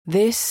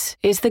This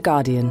is The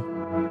Guardian.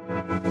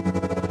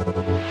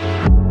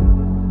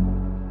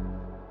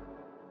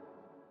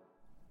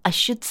 I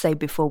should say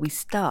before we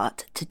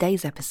start,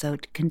 today's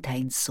episode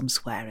contains some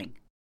swearing.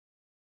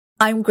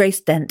 I'm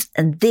Grace Dent,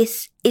 and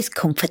this is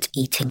Comfort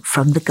Eating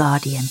from The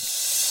Guardian.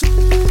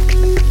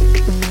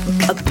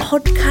 A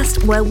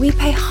podcast where we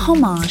pay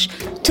homage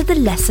to the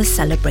lesser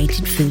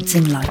celebrated foods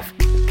in life.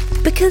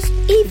 Because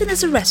even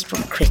as a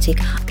restaurant critic,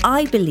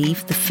 I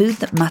believe the food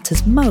that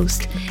matters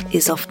most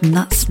is often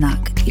that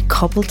snack you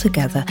cobble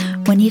together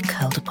when you're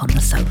curled up on the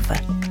sofa.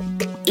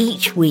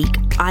 Each week,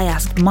 I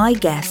ask my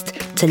guest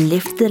to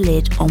lift the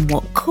lid on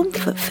what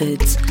comfort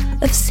foods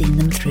have seen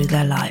them through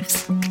their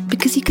lives.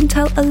 Because you can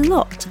tell a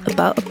lot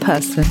about a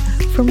person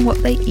from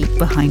what they eat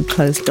behind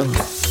closed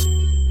doors.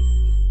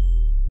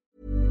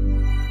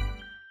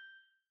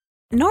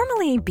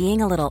 Normally,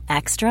 being a little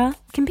extra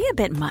can be a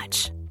bit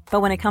much. But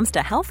when it comes to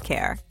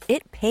healthcare,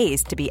 it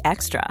pays to be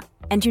extra.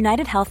 And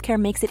United Healthcare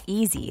makes it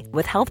easy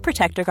with Health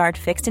Protector Guard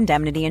fixed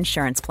indemnity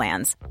insurance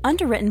plans.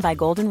 Underwritten by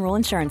Golden Rule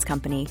Insurance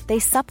Company, they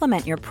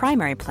supplement your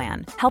primary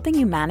plan, helping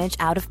you manage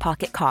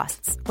out-of-pocket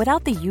costs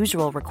without the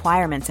usual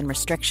requirements and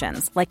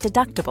restrictions like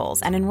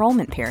deductibles and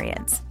enrollment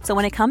periods. So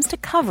when it comes to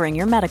covering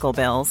your medical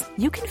bills,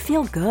 you can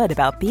feel good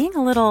about being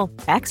a little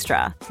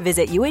extra.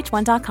 Visit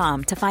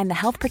uh1.com to find the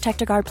Health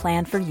Protector Guard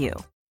plan for you.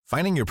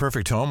 Finding your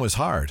perfect home was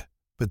hard,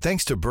 but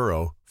thanks to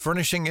Burrow,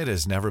 furnishing it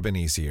has never been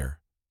easier.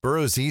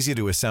 Burrow's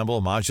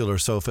easy-to-assemble modular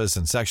sofas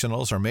and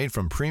sectionals are made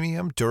from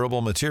premium,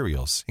 durable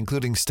materials,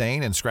 including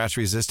stain and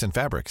scratch-resistant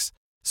fabrics.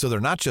 So they're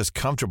not just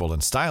comfortable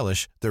and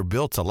stylish, they're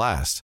built to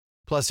last.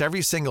 Plus,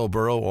 every single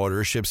Burrow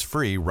order ships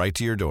free right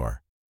to your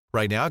door.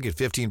 Right now, get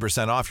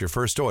 15% off your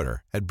first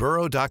order at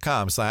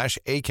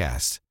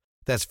burrow.com/ACAST.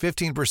 That's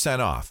 15%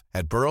 off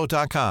at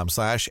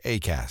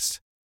burrow.com/ACAST.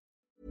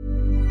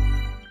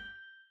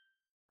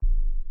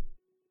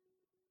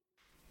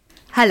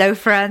 Hello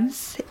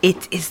friends,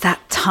 it is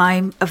that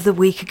time of the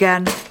week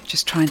again,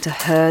 just trying to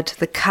herd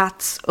the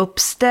cats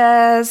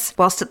upstairs,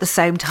 whilst at the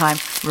same time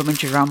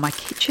rummaging around my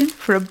kitchen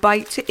for a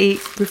bite to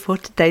eat before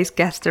today's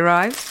guest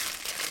arrives.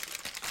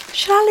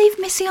 Shall I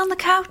leave Missy on the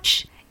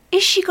couch?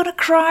 Is she going to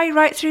cry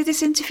right through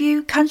this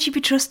interview? Can she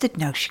be trusted?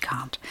 No, she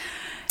can't.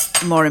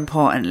 More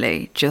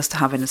importantly, just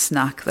having a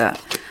snack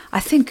that I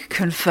think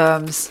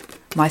confirms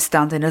my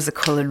standing as a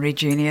culinary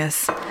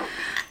genius.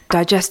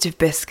 Digestive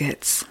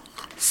biscuits,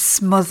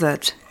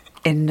 smothered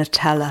in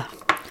Nutella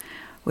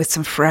with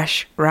some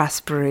fresh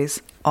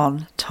raspberries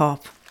on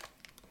top.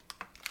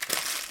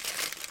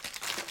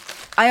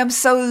 I am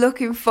so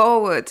looking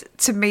forward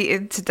to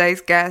meeting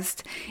today's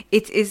guest.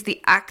 It is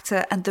the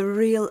actor and the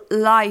real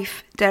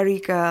life Derry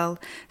girl,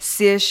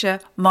 Saoirse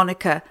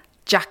Monica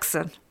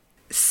Jackson.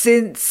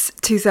 Since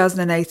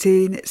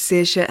 2018,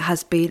 Saoirse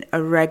has been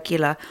a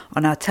regular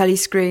on our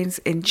telescreens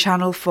in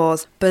Channel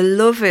 4's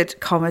beloved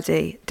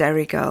comedy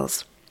Derry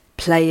Girls.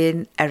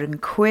 Playing Erin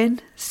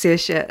Quinn,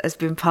 Saoirse has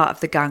been part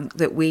of the gang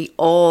that we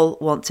all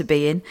want to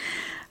be in,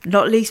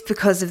 not least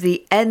because of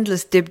the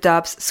endless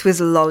dib-dabs,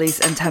 swizzle lollies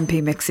and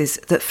tempeh mixes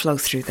that flow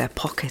through their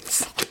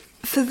pockets.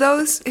 For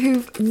those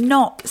who've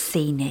not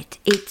seen it,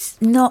 it's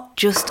not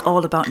just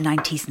all about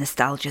 90s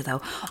nostalgia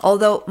though.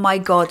 Although, my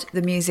God,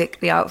 the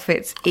music, the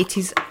outfits, it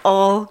is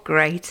all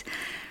great.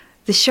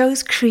 The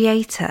show's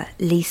creator,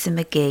 Lisa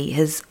McGee,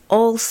 has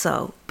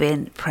also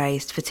been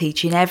praised for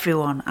teaching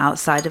everyone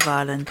outside of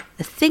Ireland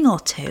a thing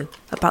or two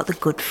about the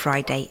Good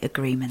Friday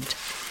Agreement.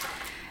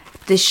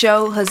 The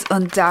show has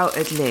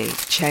undoubtedly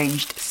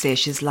changed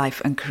Saoirse's life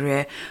and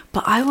career,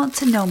 but I want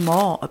to know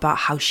more about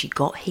how she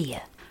got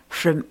here.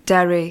 From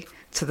Derry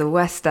to the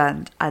West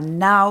End and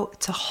now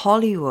to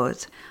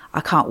Hollywood,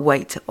 I can't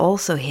wait to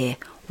also hear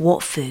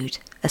what food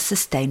has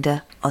sustained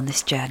her on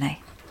this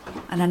journey.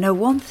 And I know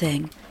one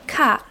thing,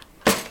 Kat,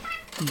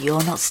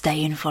 you're not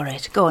staying for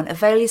it. Go on,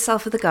 avail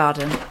yourself of the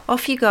garden.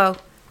 Off you go.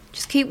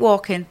 Just keep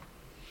walking.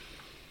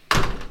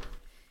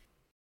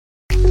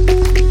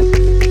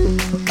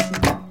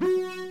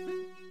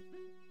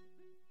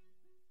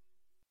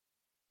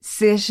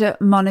 Saoirse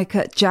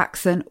Monica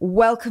Jackson,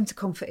 welcome to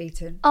Comfort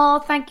Eating. Oh,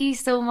 thank you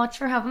so much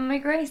for having me,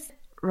 Grace.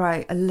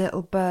 Right, a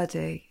little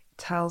birdie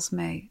tells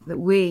me that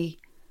we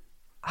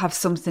have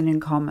something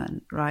in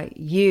common, right?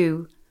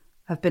 You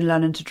have been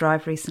learning to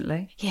drive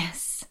recently.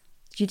 Yes.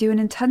 Did you do an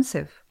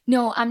intensive?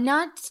 No, I'm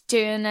not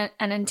doing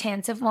an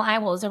intensive. Well, I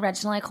was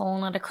originally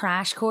calling it a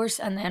crash course,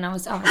 and then I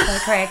was obviously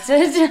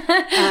corrected.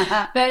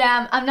 But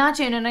I'm not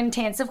doing an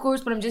intensive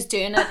course, but I'm just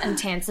doing it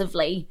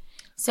intensively.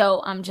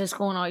 So I'm just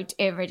going out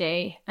every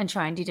day and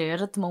trying to do it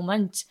at the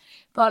moment.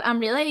 But I'm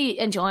really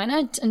enjoying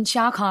it. And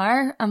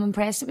Shakar, I'm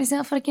impressed with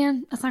myself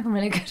again. I think I'm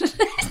really good at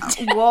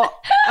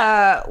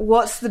it.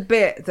 What's the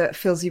bit that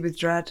fills you with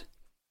dread?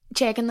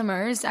 Checking the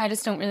mirrors. I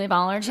just don't really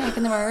bother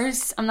checking the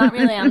mirrors. I'm not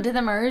really into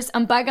the mirrors.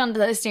 I'm back onto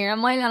the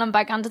steering wheel and I'm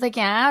back onto the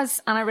gas,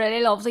 and I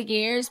really love the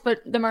gears, but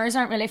the mirrors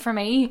aren't really for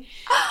me.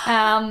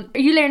 Are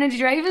you learning to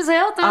drive as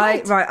well?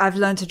 I've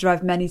learned to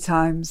drive many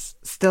times.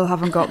 Still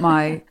haven't got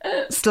my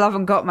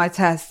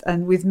test.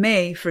 And with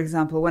me, for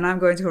example, when I'm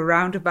going to a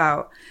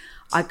roundabout,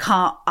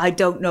 I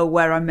don't know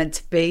where I'm meant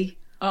to be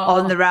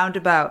on the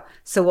roundabout.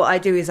 So what I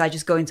do is I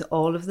just go into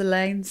all of the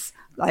lanes.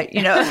 Like,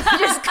 you know,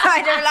 just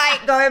kind of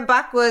like going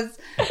backwards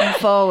and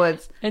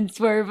forwards. And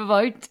swerve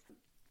about.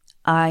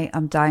 I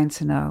am dying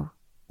to know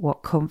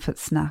what comfort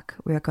snack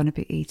we are going to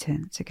be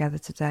eating together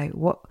today.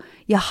 What,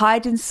 you're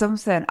hiding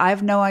something. I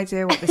have no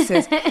idea what this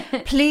is.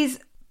 Please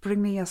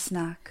bring me your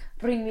snack.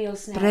 Bring me your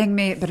snack. Bring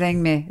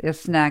me your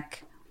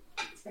snack.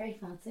 It's very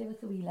fancy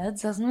with the wee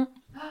lids, isn't it?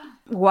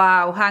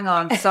 Wow, hang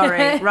on,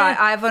 sorry. Right,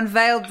 I've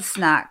unveiled the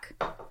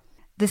snack.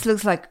 This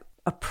looks like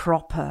a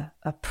proper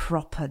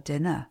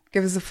dinner.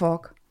 Give us a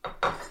fork.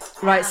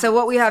 Right, so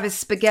what we have is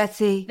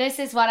spaghetti. This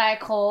is what I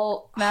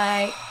call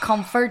my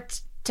comfort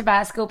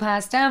Tabasco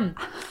pasta.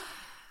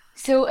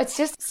 So it's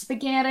just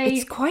spaghetti.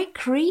 It's quite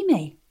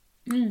creamy.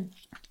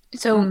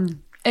 So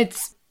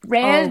it's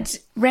red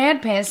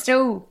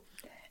pesto,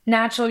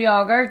 natural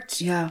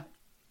yogurt. Yeah.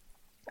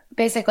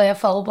 Basically a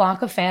full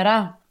block of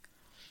feta,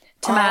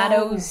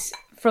 tomatoes,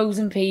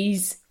 frozen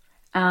peas,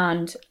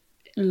 and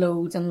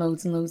loads and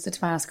loads and loads of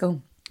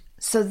Tabasco.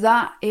 So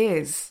that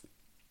is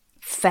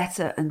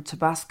feta and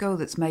Tabasco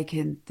that's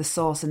making the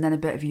sauce, and then a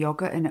bit of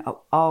yogurt in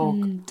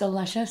it.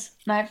 Delicious.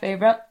 My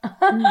favourite.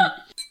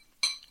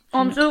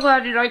 I'm so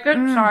glad you like it.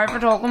 Sorry for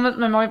talking with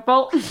my mouth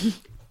full.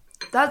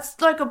 That's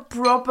like a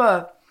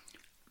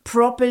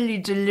properly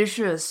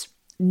delicious,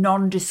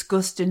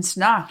 non-disgusting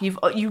snack.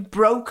 You've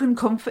broken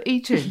comfort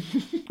eating.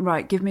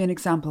 Right, give me an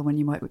example when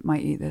you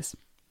might eat this.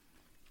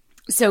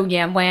 So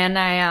yeah, when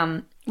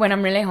I'm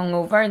really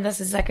hungover, this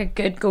is like a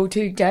good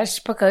go-to dish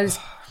because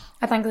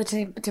I think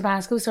the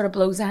Tabasco sort of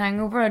blows the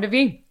hangover out of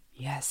you.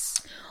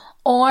 Yes.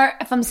 Or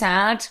if I'm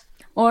sad,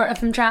 or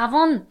if I'm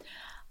travelling,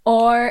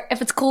 or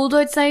if it's cold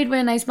outside with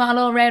a nice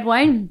bottle of red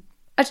wine.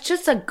 It's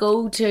just a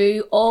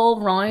go-to,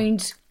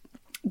 all-round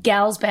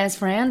gal's best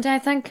friend, I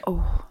think.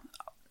 Oh,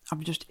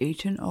 I'm just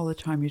eating all the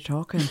time you're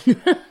talking.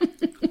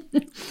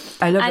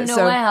 I love it. I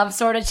know I have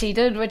sort of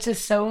cheated, which is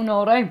so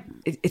naughty.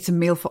 It's a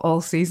meal for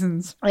all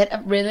seasons. It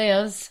really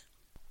is.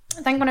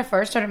 I think when I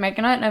first started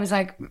making it, I was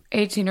like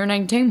 18 or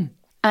 19.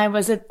 I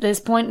was at this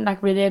point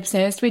like really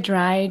obsessed with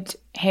dried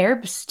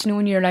herbs. Do you know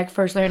when you're like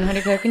first learning how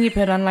to cook and you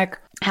put on like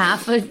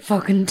half a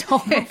fucking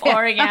tub of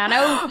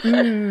oregano?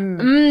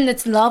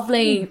 It's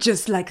lovely.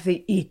 Just like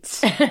they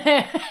eat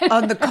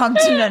on the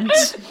continent.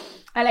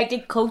 I like to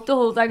coat the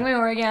whole thing with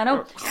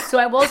oregano. So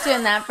I was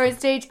doing that for a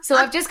stage. So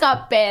I've just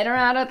got better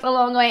at it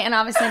along the way. And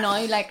obviously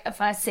now, like, if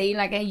I see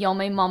like a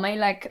yummy mummy,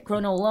 like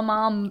granola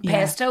mom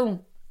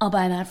pesto, I'll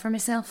buy that for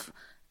myself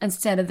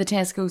instead of the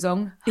Tesco's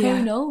own. Yeah.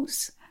 Who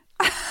knows?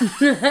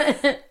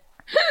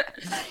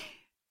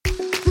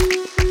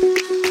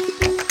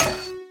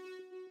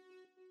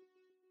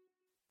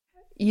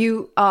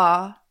 You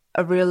are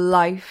a real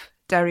life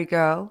Derry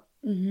girl.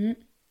 Mm-hmm.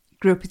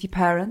 Grew up with your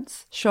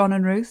parents, Sean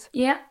and Ruth.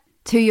 Yeah.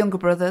 2 younger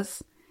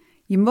brothers.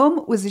 Your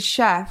mum was a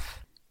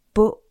chef,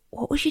 but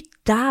what was your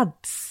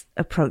dad's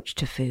approach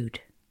to food?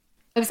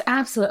 It was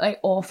absolutely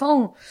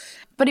awful.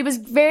 But he was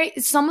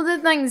some of the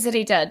things that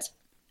he did,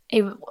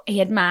 he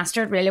had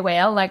mastered really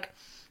well. Like,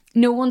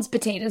 no one's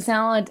potato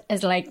salad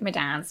is like my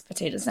dad's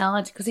potato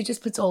salad because he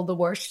just puts all the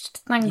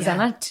worst things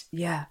in it.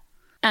 Yeah.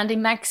 And he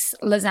makes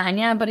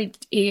lasagna, but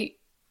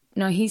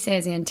he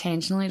says he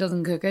intentionally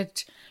doesn't cook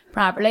it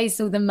properly.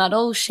 So the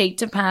middle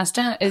sheet of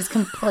pasta is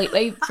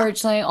completely,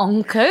 virtually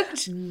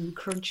uncooked.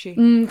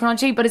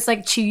 Crunchy, but it's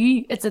like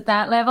chewy. It's at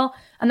that level.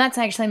 And that's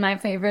actually my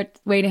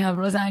favourite way to have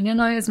lasagna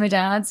now is my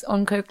dad's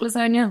uncooked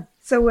lasagna.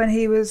 So when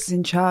he was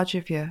in charge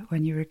of you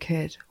when you were a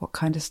kid, what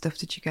kind of stuff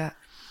did you get?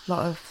 A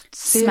lot of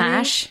cereal?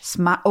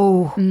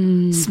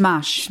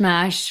 Smash.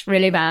 Smash.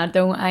 Really bad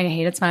though. I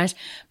hated smash.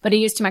 But he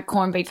used to make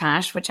corned beef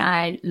hash, which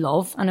I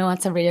love. I know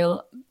that's a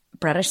real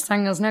British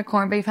thing, isn't it?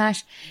 Corned beef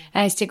hash.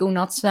 I used to go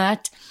nuts for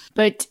that.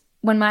 But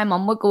when my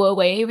mum would go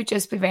away, it would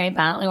just be very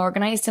badly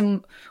organised,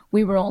 and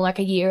we were all like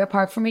a year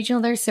apart from each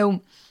other.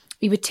 So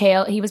he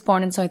was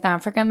born in South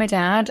Africa, my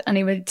dad, and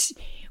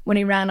when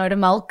he ran out of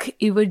milk,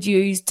 he would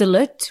use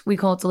Duluth. We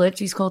call it Duluth.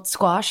 He's called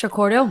squash or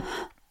cordial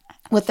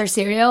with their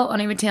cereal, and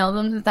he would tell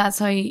them that that's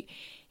how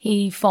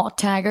he fought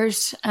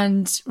tigers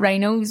and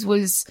rhinos,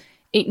 was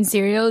eating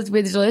cereals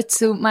with Duluth.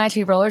 So my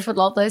 2 brothers would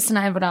love this, and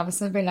I would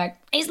obviously be like,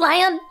 he's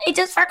lying, he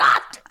just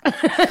forgot.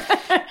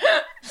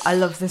 I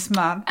love this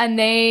man. And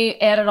they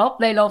ate it up,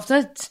 they loved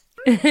it.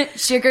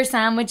 Sugar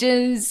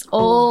sandwiches,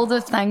 all the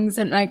things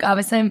that, like,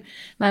 obviously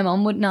my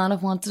mum would not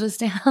have wanted us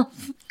to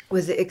have.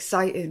 Was it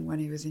exciting when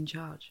he was in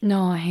charge?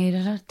 No, I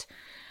hated it.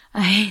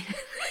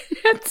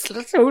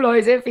 It's so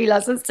noisy if he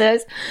listens to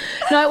this.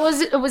 No,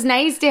 it was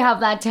nice to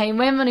have that time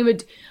with him, and he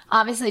would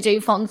obviously do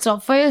fun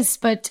stuff for us,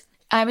 but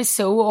I was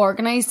so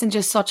organised and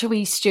just such a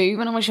wee stew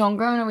when I was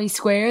younger and a wee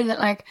square that,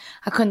 like,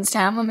 I couldn't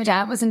stand when my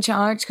dad was in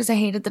charge because I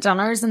hated the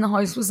dinners and the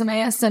house was a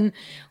mess and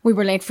we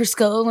were late for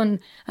school, and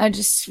I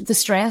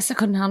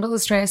couldn't handle the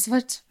stress of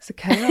it. It's a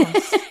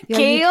chaos. Yeah,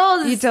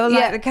 chaos. You don't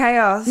like the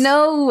chaos?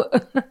 No.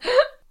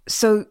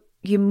 So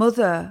your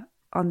mother,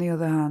 on the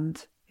other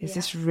hand, is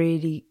this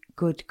really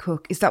good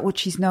cook. Is that what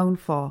she's known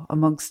for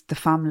amongst the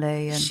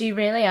family? And She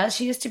really is.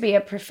 She used to be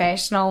a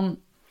professional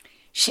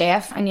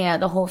chef, and yeah,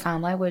 the whole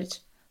family would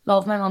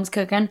love my mum's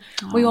cooking.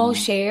 We all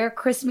share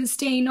Christmas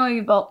Day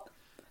now, but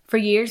for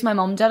years my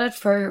mum did it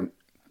for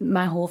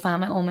my whole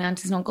family, all my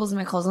aunties and uncles and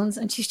my cousins,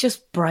 and she's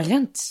just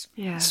brilliant.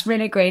 Yeah. She's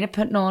really great at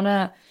putting on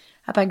a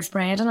big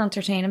spread and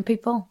entertaining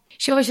people.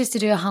 She always used to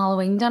do a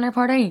Halloween dinner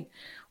party,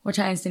 which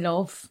I used to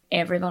love.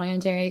 Everybody in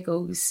Derry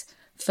goes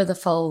for the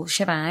full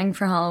shebang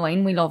for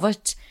Halloween. We love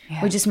it.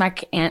 We just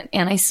make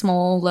any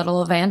small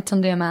little event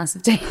and do a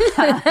massive day.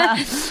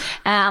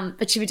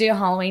 But she would do a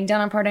Halloween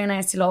dinner party, and I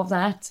used to love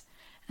that.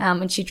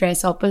 And she'd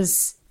dress up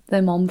as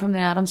the mum from the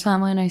Addams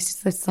Family, and I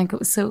used to think it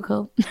was so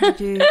cool.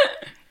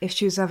 If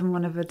she was having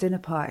one of her dinner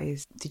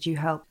parties, did you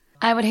help?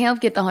 I would help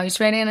get the house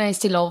ready, and I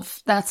used to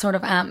love that sort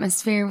of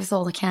atmosphere with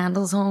all the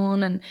candles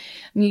on and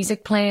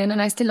music playing,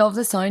 and I used to love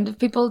the sound of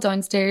people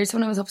downstairs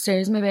when I was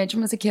upstairs in my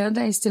bedroom as a kid.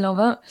 I used to love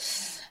it.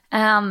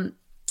 And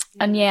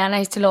I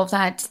used to love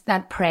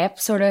that prep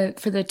sort of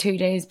for the 2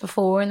 days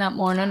before and that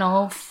morning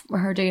off with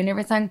her doing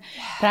everything.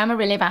 But I'm a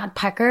really bad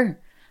picker.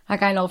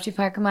 Like, I love to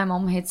pick, and my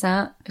mum hates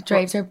that. It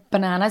drives her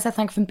bananas. I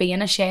think from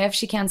being a chef,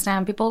 she can't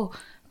stand people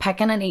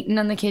picking and eating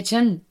in the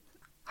kitchen.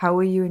 How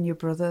are you and your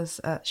brothers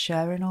at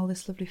sharing all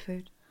this lovely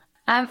food?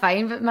 I'm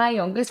fine, but my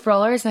youngest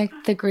brother is like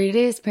the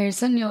greediest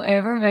person you'll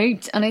ever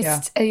meet, and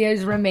he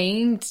has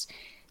remained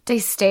to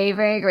stay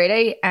very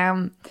greedy.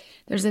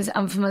 There's this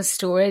infamous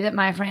story that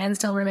my friend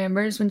still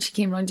remembers when she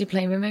came round to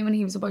play with me when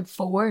he was about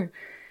 4.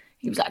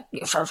 He was like,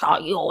 "You sure how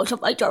you always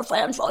invite your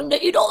friends round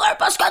to eat all their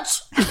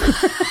biscuits."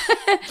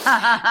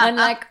 And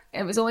like,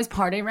 it was always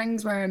party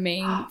rings were a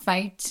main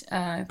fight.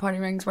 Party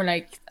rings were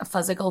like a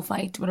physical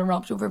fight would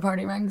erupt over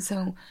party rings,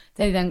 so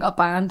they then got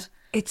banned.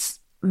 It's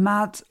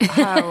mad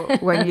how,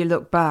 when you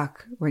look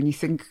back, when you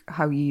think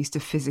how you used to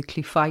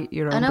physically fight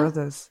your own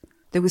brothers.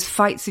 There was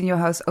fights in your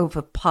house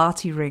over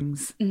party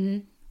rings.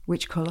 Mm-hmm.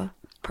 Which colour?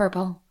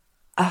 Purple.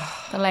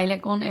 The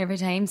lilac one every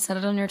time. Set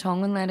it on your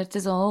tongue and let it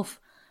dissolve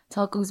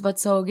till it goes a bit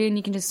soggy, and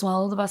you can just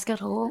swallow the biscuit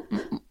whole.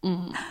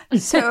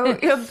 So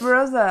your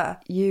brother,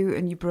 you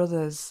and your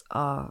brothers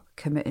are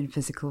committing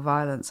physical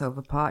violence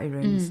over party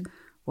rings.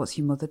 What's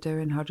your mother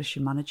doing? How does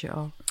she manage it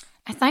all?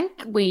 I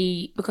think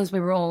because we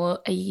were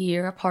all a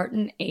year apart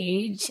in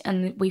age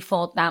and we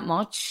fought that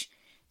much,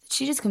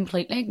 she just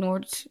completely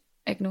ignored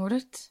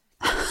it.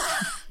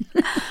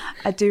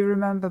 I do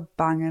remember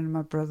banging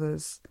my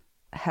brother's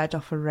head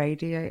off a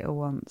radiator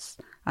once,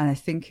 and I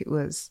think it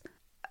was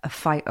a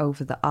fight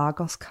over the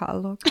Argos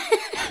catalogue.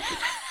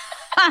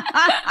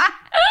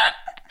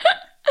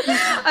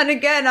 And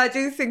again, I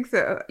do think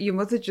that your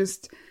mother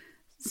just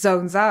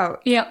zones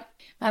out. Yeah.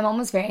 My mum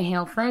was very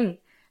healthy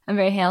and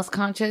very health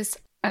conscious,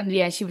 and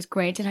yeah, she was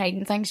great at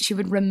hiding things. She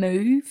would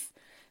remove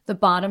the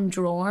bottom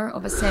drawer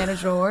of a set of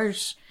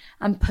drawers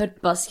and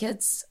put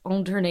biscuits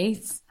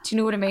underneath. Do you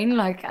know what I mean?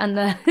 Like, and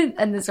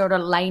the sort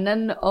of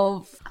lining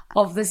of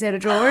the set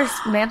of drawers.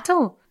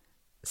 Mental.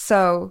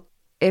 So,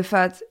 if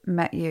I'd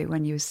met you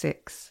when you were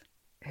 6,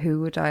 who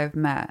would I have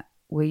met?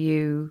 Were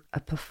you a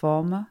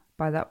performer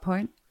by that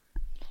point?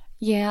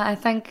 Yeah, I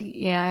think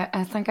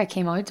I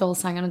came out all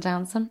singing and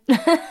dancing.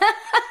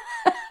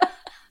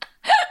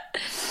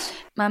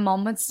 My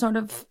mum had sort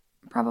of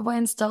probably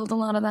instilled a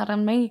lot of that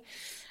in me.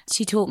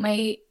 She told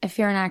me, if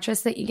you're an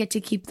actress, that you get to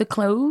keep the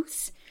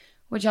clothes,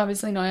 which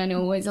obviously now I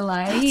know is a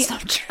lie. That's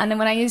not true. And then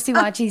when I used to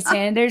watch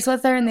EastEnders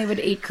with her and they would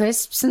eat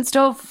crisps and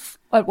stuff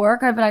at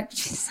work, I'd be like,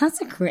 "Jeez,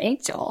 that's a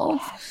great job."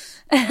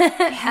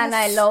 Yes. And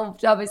I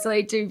loved,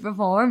 obviously, to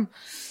perform.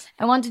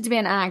 I wanted to be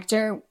an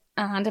actor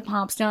and a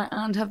pop star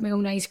and have my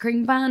own ice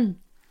cream van.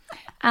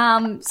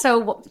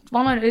 So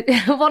one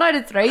out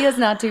of 3 is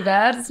not too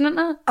bad, isn't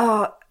it?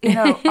 Oh,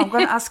 I'm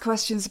going to ask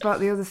questions about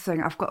the other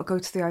thing. I've got to go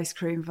to the ice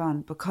cream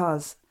van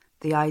because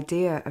the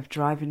idea of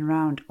driving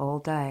around all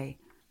day,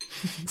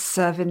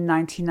 serving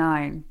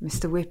 99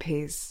 Mr.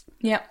 Whippies,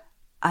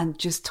 and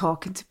just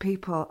talking to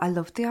people. I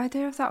loved the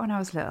idea of that when I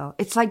was little.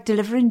 It's like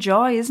delivering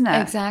joy, isn't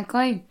it?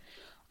 Exactly.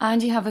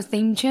 And you have a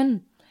theme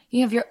tune.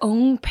 You have your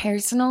own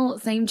personal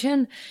theme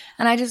tune.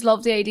 And I just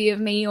love the idea of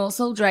me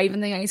also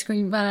driving the ice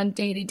cream van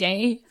day to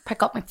day.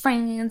 Pick up my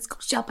friends, go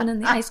shopping in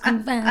the ice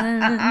cream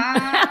van.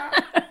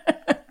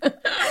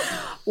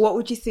 What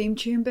would your theme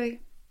tune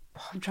be?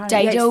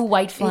 Dido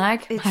White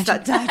Flag. It's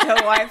that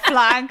Dido White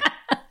Flag.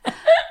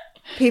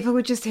 People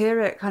would just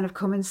hear it kind of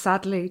coming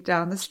sadly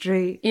down the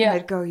street. Yeah. And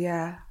they'd go,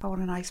 yeah, I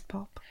want an ice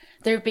pop.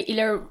 There'd be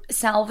either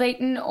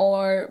salivating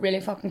or really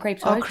fucking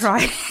creeped out. Or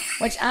crying.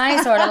 Which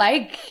I sort of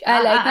like.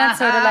 I like that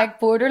sort of like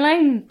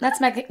borderline.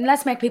 Let's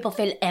make people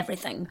feel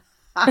everything.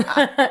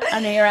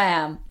 And here I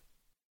am.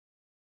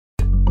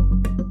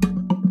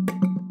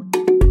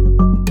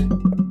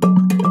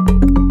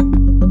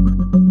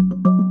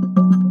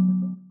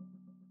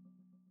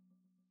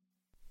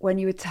 When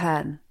you were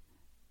 10,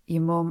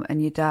 your mum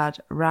and your dad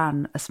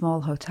ran a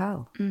small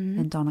hotel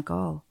in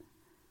Donegal.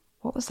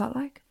 What was that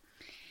like?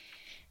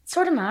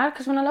 sort of mad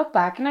because when I look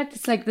back on it,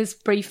 it's like this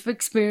brief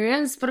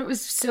experience, but it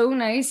was so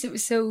nice. It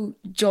was so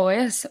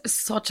joyous. It was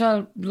such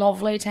a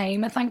lovely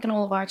time, I think, in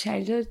all of our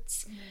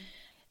childhoods.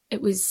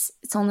 It's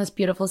on this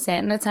beautiful set,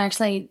 and it's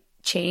actually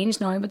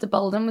changed now, but the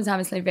building was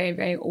obviously very,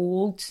 very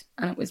old,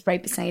 and it was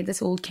right beside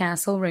this old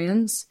castle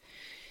ruins.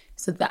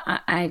 So that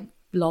I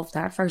loved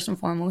that first and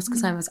foremost,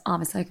 because I was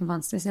obviously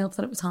convinced myself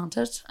that it was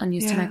haunted, and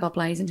used to make up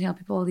lies and tell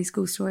people all these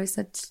ghost stories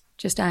that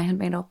just I had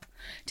made up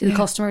to the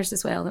customers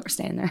as well that were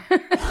staying there.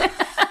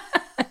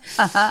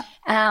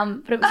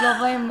 But it was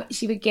lovely,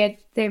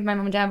 and my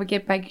mum and dad would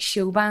get big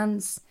show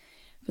bands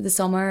for the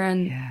summer,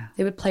 and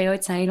they would play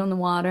outside on the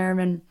water,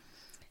 and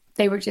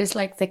they were just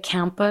like the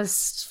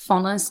campest,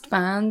 funnest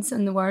bands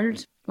in the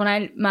world.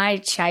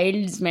 My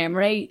child's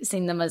memory,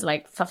 seen them as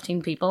like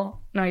 15 people.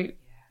 Now,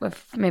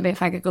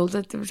 if I could go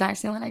to, there was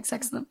actually only like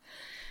 6 of them.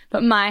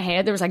 But in my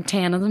head, there was like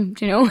 10 of them,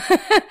 do you know?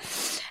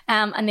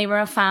 And they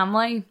were a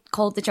family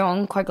called the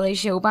John Quigley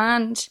Show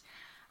Band.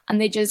 And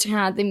they just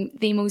had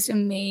the most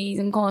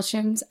amazing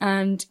costumes.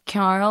 And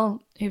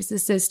Carol, who's the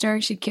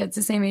sister, she had kids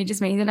the same age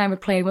as me that I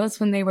would play with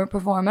when they were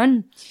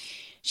performing.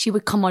 She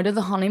would come out of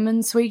the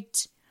honeymoon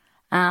suite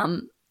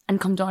and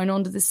come down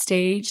onto the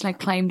stage, like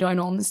climb down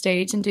on the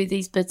stage and do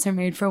these bits are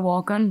made for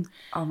walking.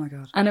 Oh my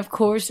God. And of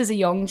course, as a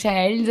young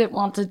child that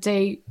wanted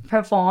to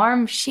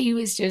perform, she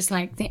was just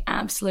like the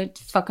absolute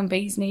fucking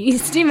bee's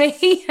knees to me.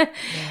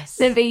 Yes.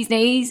 The bee's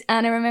knees.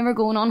 And I remember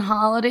going on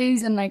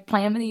holidays and like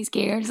playing with these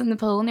girls in the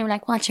pool, and they were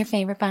like, what's your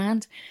favourite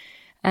band?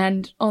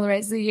 And all the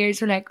rest of the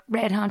years were like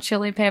Red Hot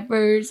Chili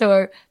Peppers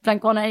or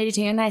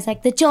Blink-182, and I was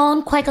like, the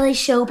John Quigley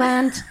Show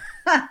Band.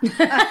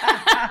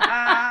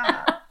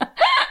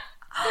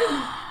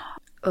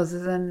 Other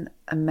than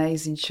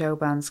amazing show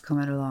bands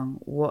coming along,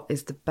 what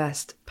is the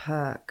best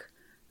perk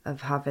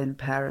of having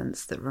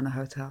parents that run a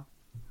hotel?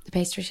 The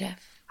pastry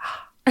chef.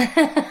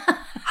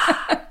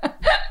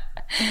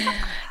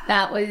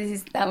 That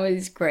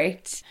was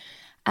great.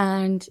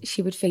 And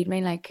she would feed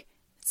me like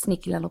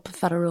sneaky little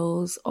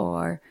profiteroles,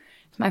 or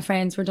if my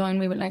friends were down,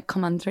 we would like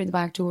come in through the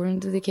back door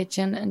into the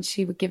kitchen, and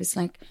she would give us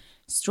like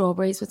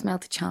strawberries with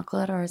melted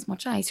chocolate, or as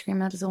much ice cream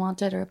as I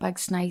wanted, or a big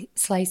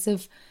slice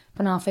of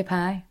banoffee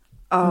pie.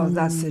 Oh,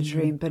 that's a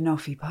dream,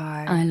 banoffee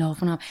pie. I love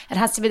banoffee. It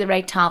has to be the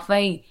right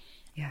toffee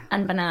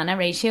and banana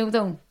ratio,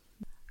 though.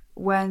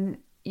 When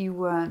you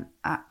weren't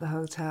at the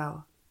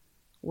hotel,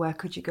 where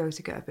could you go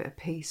to get a bit of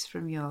peace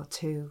from your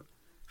two,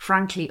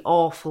 frankly,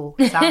 awful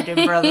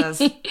sounding brothers?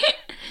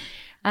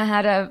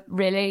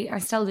 I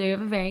still do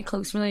have a very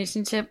close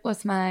relationship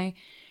with my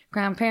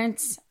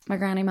grandparents, my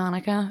granny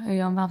Monica, who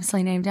I'm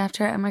obviously named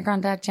after, and my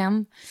granddad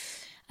Jim.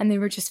 And they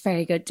were just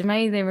very good to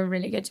me. They were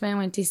really good to me. I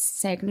went to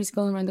secondary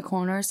school around the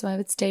corner, so I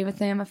would stay with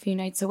them a few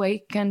nights a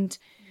week. And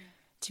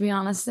to be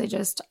honest, they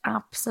just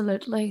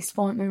absolutely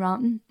spoilt me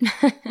rotten.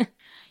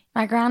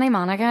 My granny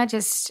Monica,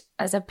 just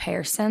as a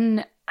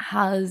person,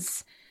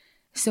 has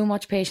so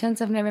much patience.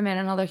 I've never met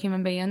another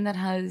human being that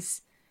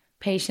has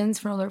patience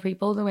for other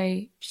people the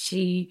way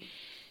she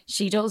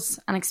does,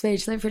 and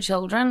especially for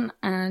children.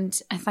 And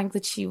I think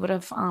that she would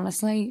have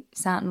honestly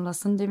sat and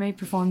listened to me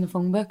perform the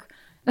phone book.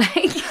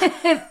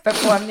 Like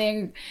perform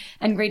the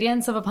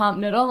ingredients of a pop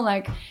noodle.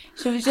 Like,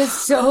 she was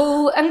just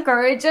so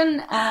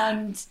encouraging,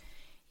 and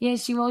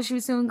she was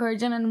so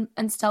encouraging and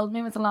instilled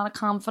me with a lot of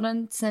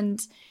confidence.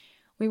 And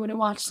we would have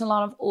watched a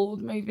lot of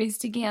old movies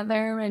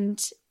together, and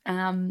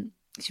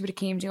she would have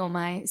came to all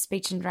my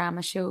speech and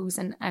drama shows,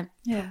 and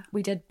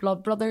we did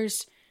Blood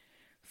Brothers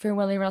for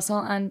Willie Russell,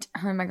 and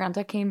her and my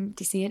granddad came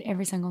to see it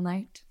every single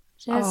night.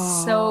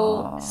 Just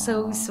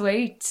so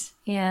sweet.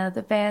 Yeah,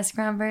 the best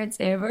grandparents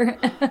ever.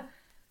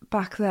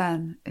 Back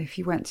then, if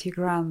you went to your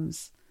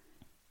grand's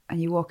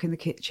and you walk in the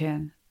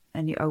kitchen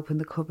and you open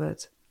the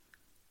cupboard,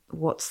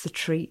 what's the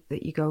treat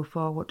that you go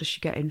for? What does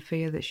she get in for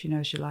you that she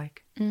knows you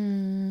like?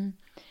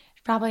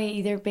 Probably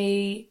either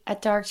be a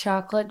dark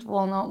chocolate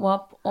walnut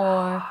whoop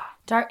or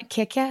dark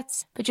Kit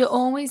Kats. But you'll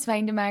always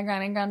find in my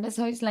granny and granddad's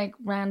house like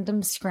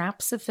random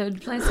scraps of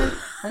food places.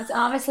 And it's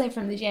obviously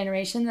from the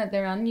generation that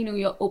they're in. You know,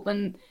 you'll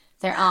open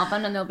their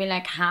oven and there'll be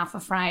like half a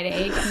fried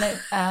egg and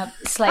a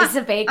slice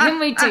of bacon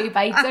with 2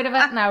 bites out of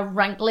it, and a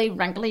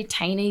wrinkly,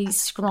 tiny,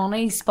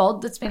 scrawny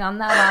spud that's been on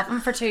that oven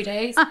for 2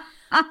 days.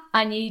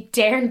 And you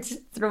daren't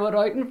throw it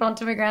out in front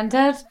of my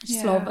granddad. I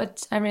just love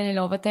it. I really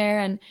love it there.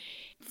 And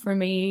for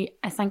me,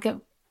 I think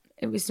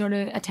it was sort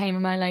of a time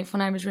in my life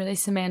when I was really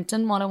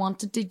cementing what I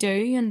wanted to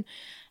do, and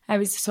I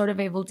was sort of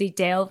able to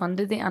delve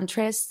into the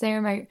interests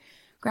there. My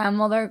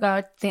grandmother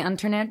got the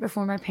internet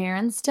before my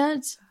parents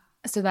did.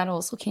 So that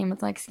also came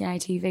with like Sky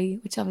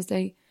TV, which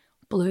obviously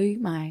blew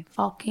my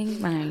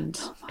fucking mind.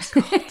 Oh my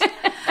God.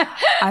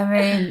 I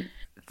mean,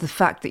 the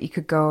fact that you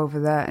could go over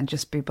there and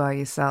just be by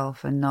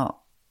yourself and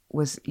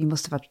you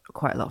must have had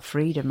quite a lot of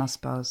freedom, I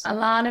suppose. A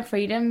lot of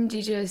freedom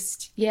to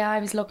just, I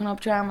was looking up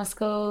drama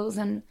schools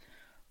and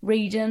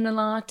reading a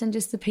lot, and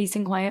just the peace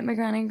and quiet my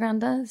granny and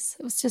granddad's.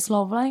 It was just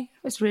lovely.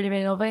 It was really,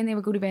 really lovely. And they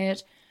would go to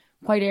bed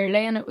quite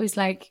early, and it was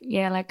like,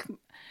 like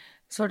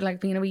sort of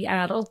like being a wee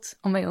adult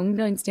on my own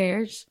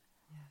downstairs.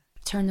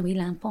 Turn the wee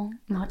lamp on,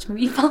 watch my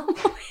wee film.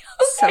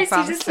 So I used to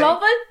fancy. just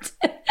love it.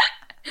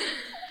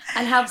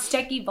 And have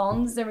sticky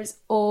buns. There was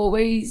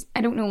always,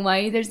 I don't know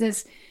why, there's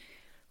this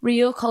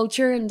real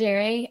culture in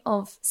Derry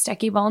of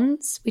sticky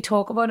buns. We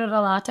talk about it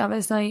a lot,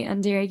 obviously,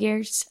 in Derry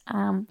Gears,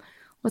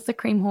 with the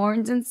cream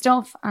horns and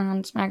stuff.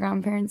 And my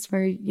grandparents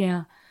were,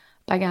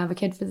 big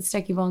advocate for the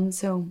sticky buns.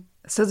 So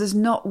there's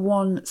not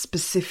one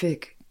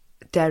specific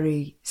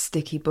Derry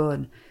sticky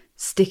bun.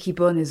 Sticky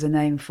bun is a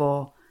name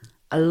for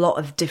a lot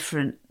of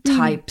different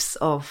types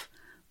of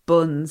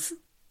buns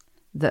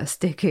that are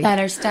sticky. that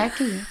are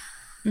sticky.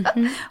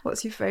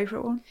 What's your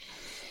favourite one?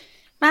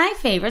 My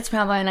favourite's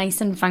probably an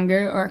ice and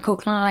finger or a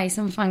coconut ice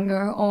and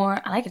finger,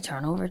 or I like a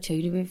turnover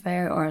too, to be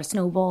fair, or a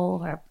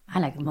snowball, or I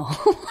like them all.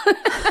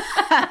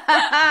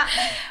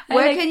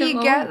 Where like can them you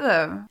all. get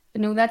them?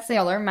 No, that's the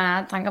other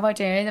mad thing about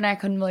Derry that I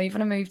couldn't believe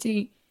when I moved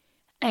to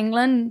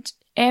England.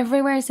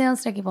 Everywhere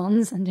sells sticky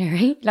buns in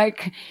Derry.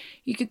 Like,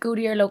 you could go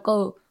to your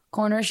local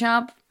corner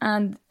shop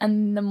and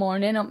in the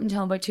morning up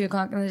until about 2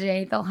 o'clock in the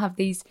day, they'll have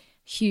these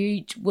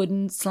huge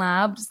wooden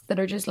slabs that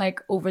are just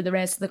like over the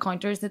rest of the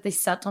counters that they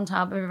sit on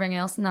top of everything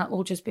else, and that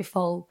will just be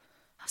full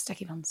of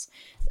sticky buns.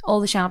 All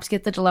the shops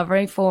get the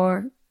delivery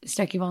for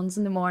sticky buns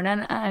in the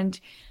morning, and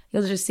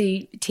you'll just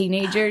see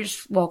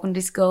teenagers walking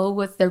to school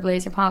with their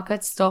blazer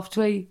pockets stuffed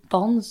with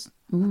buns.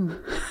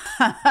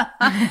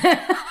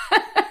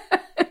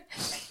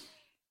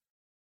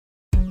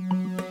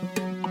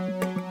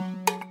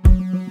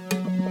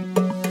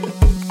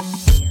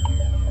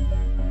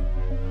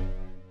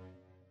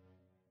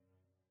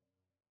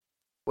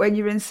 When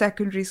you were in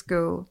secondary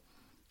school,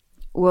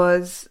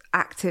 was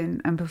acting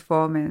and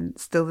performing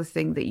still the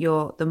thing that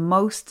you're the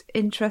most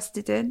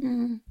interested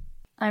in?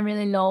 I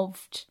really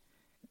loved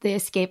the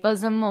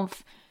escapism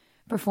of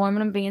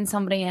performing and being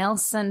somebody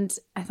else. And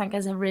I think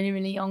as a really,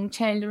 really young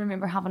child, I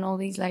remember having all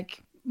these,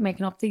 like,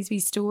 making up these wee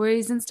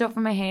stories and stuff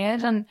in my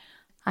head. And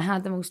I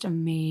had the most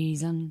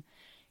amazing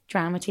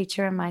drama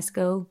teacher in my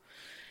school.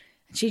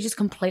 And she just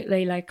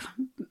completely, like,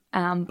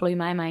 blew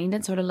my mind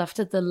and sort of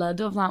lifted the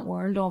lid of that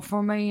world off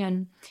for me.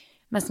 And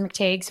Miss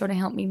McTague sort of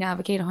helped me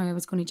navigate how I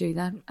was going to do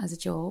that as a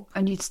job.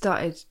 And you'd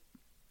started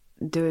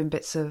doing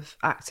bits of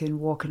acting,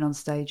 walking on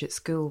stage at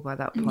school by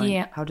that point.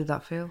 Yeah. How did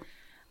that feel?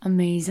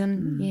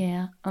 Amazing.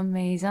 Yeah,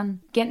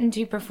 amazing. Getting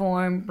to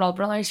perform Blood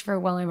Brothers for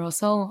Willie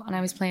Russell, and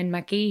I was playing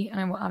Mickey, and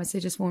I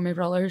obviously just wore my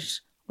brother's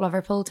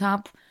Liverpool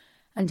top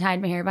and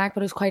tied my hair back,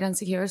 but it was quite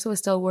insecure, so I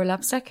still wore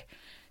lipstick.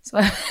 So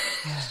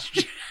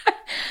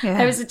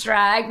I was a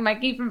drag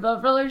Mickey from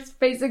Blood Brothers,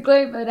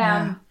 basically, but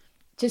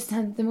just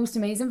had the most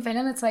amazing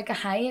feeling. It's like a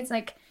high, it's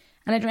like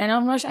an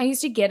adrenaline rush. I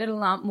used to get it a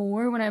lot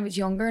more when I was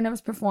younger and I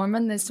was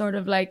performing this sort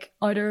of like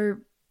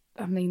outer,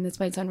 I mean, this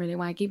might sound really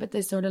wacky, but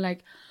this sort of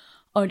like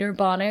outer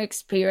body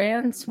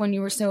experience when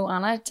you were so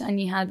on it and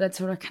you had that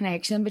sort of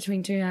connection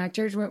between two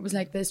actors where it was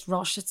like this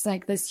rush. It's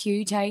like this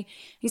huge high. I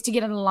used to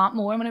get it a lot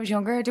more when I was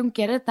younger. I don't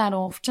get it that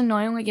often now.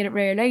 I only get it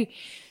rarely.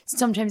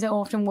 Sometimes I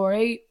often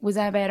worry, was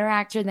I a better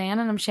actor then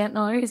and I'm shit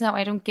now? Is that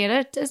why I don't get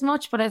it as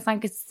much? But I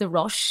think it's the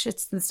rush.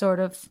 It's the sort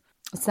of,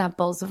 it's that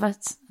buzz of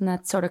it. And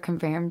that sort of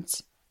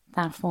confirmed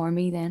that for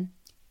me then.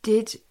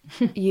 Did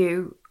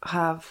you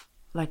have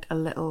like a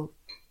little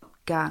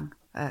gang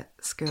at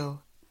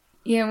school?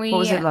 Yeah, What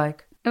was it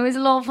like? It was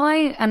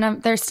lovely,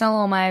 and they're still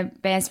all my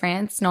best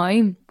friends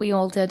now. We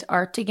all did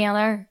art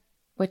together,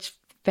 which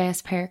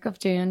best perk of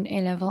doing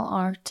A-level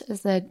art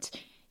is that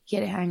you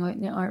get to hang out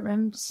in the art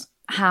rooms,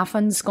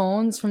 having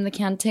scones from the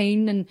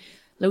canteen and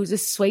loads of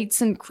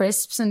sweets and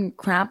crisps and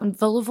crap and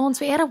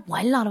vol-au-vents. We had a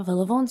wild lot of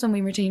vol-au-vents when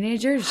we were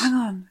teenagers. Hang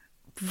on.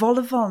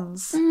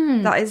 Vol-au-vents.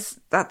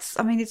 That's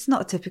I mean, it's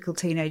not a typical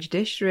teenage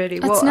dish, really.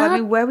 It's I not.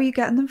 mean, where were you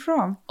getting them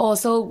from?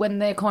 Also, when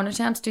the corner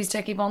champs do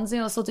sticky buns, they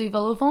also do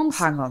vol-au-vents.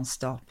 Hang on,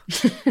 stop.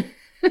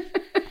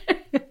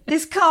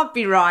 This can't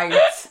be right.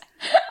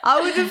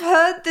 I would have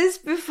heard this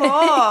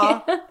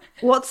before.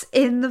 What's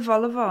in the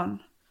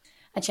vol-au-vent?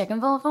 A chicken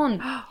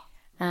vol-au-vent.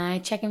 A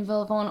chicken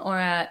vol-au-vent or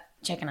a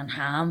chicken and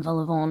ham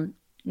vol-au-vent.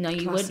 No,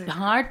 you Classic. would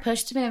hard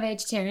push to be a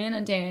vegetarian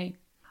in Derry.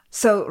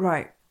 So,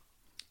 right,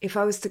 if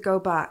I was to go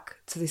back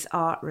to this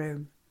art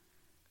room,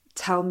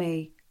 tell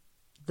me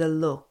the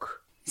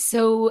look.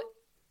 So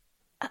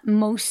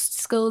most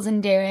schools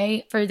in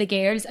Derry, for the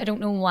girls, I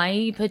don't know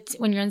why, but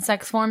when you're in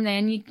sixth form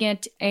then you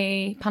get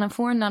a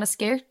pinafore, not a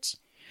skirt.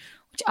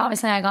 Which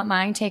obviously I got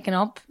mine taken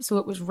up, so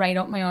it was right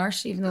up my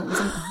arse, even though it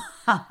wasn't.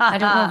 I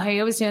don't know who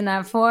I was doing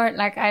that for.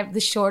 Like, the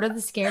shorter the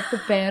skirt, the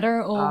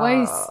better,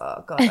 always.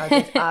 Oh, God,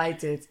 I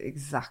did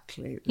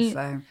exactly the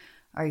same.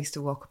 I used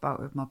to walk about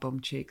with my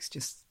bum cheeks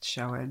just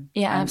showing.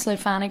 Yeah, And absolute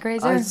fanny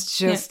grazer. I was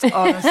just,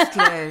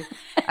 honestly.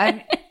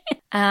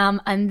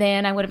 And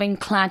then I would have been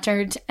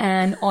clattered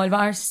in oil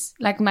bars.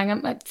 Like,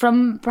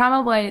 from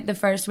probably the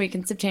first week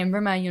in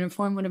September, my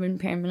uniform would have been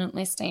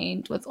permanently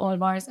stained with oil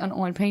bars and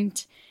oil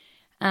paint.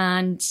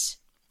 And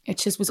it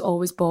just was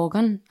always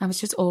bogging. I was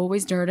just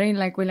always dirty.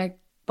 Like, we like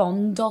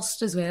bun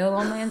dust as well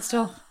on me and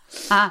stuff.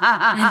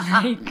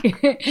 and like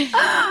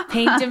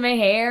painting my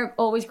hair,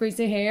 always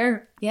greasy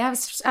hair. Yeah,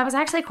 I was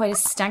actually quite a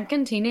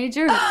stinking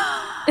teenager.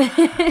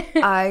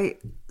 I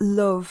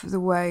love the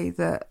way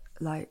that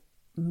like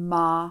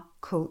Ma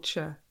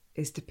culture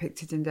is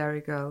depicted in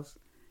Derry Girls.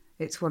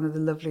 It's one of the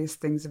loveliest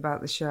things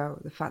about the show,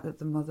 the fact that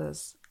the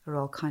mothers are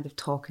all kind of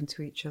talking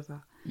to each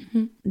other.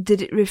 Mm-hmm.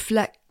 Did it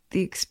reflect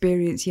the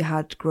experience you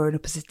had growing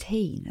up as a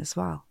teen as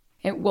well?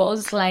 It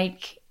was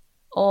like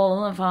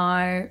all of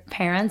our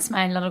parents,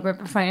 my little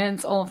group of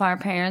friends, all of our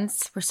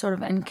parents were sort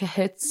of in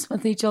cahoots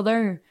with each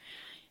other.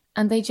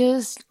 And they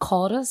just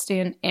caught us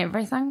doing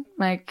everything.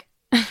 Like,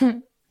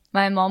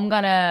 my mum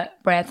got a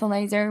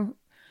breathalyzer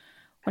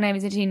when I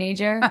was a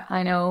teenager.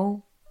 I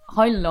know.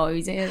 How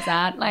lousy is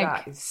that?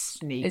 Like, that is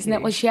sneaky. Isn't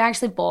it? Well, she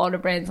actually bought a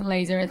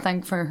breathalyzer, I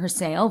think, for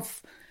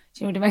herself.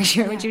 You know, to make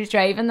sure when she was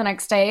driving the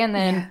next day. And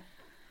then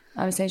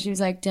I would say, she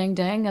was like, ding,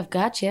 ding, I've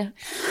got you.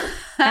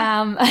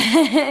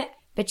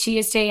 But she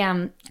used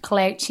to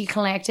she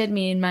collected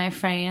me and my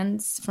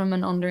friends from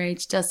an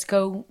underage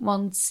disco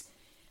once,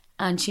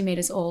 and she made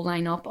us all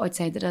line up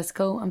outside the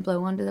disco and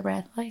blow under the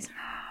breathalyzer.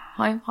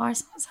 How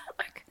embarrassing was that?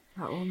 Like,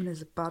 that woman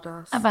is a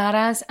badass. A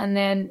badass. And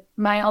then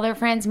my other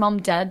friend's mum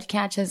did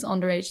catch us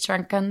underage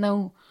drinking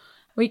though.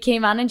 We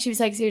came in and she was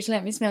like, seriously,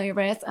 let me smell your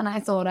breath. And I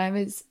thought I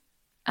was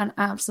an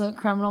absolute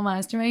criminal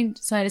mastermind.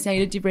 So I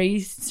decided to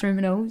breathe through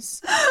my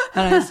nose.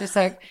 And I was just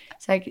like,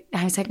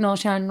 I was like, no,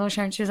 Sharon, no,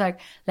 Sharon. She was like,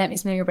 let me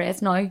smell your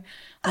breath now.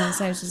 And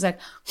so I was just like,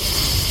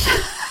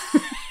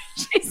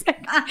 she's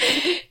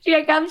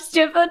like, I'm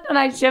stupid. And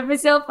I shit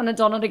myself and I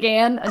done it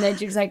again. And then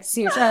she was like,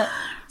 seriously,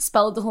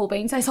 spilled the whole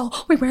beans. I said,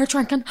 oh, we were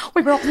drinking.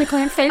 We were up in the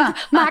Glenfield.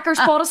 Mackers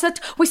bought us it.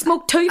 We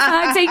smoked 2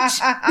 fags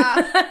each.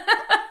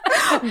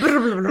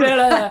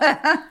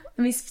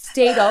 And we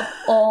stayed up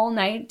all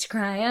night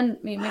crying.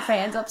 Me and my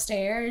friends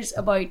upstairs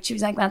about, she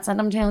was like, that's it,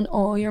 I'm telling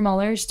all your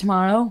mothers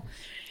tomorrow.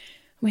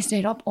 We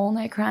stayed up all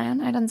night crying.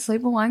 I didn't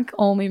sleep a wink.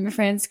 All me and my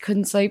friends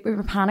couldn't sleep. We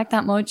were panicked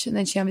that much. And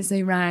then she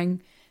obviously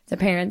rang the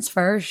parents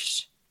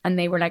first. And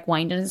they were like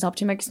winding us up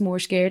to make us more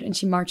scared. And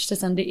she marched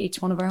us into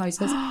each one of our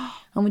houses.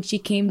 And when she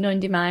came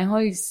down to my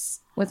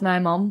house with my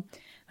mum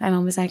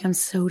was like, I'm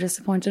so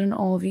disappointed in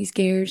all of you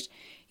scared.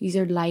 These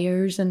are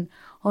liars and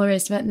all the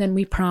rest of it. And then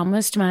we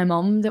promised my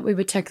mum that we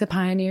would take the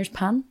Pioneer's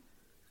pin.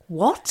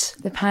 What?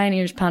 The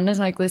Pioneer's pin is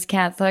like this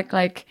Catholic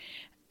like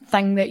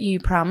thing that you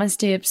promise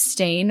to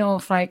abstain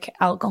of like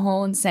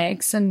alcohol and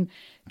sex and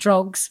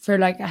drugs for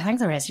like, I think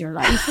the rest of your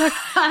life. Like,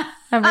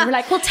 and we were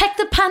like, we'll take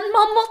the pin,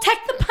 Mum, we'll take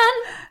the pin.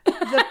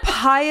 The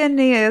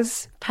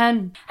Pioneer's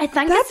pin. I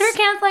think it's for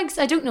Catholics.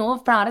 I don't know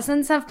if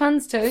Protestants have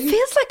pins too.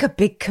 Feels like a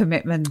big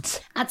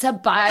commitment. That's a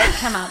big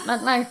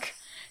commitment, like.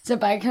 It's a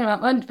big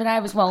commitment, but I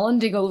was willing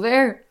to go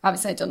there.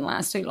 Obviously, it didn't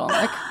last too long.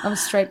 Like, I was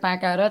straight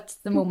back at it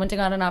the moment I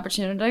got an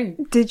opportunity.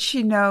 Did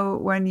she know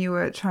when you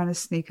were trying to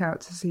sneak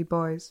out to see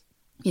boys?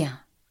 Yeah.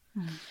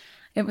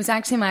 It was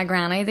actually my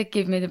granny that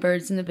gave me the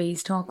birds and the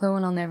bees talk though,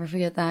 and I'll never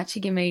forget that. She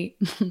gave me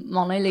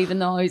money leaving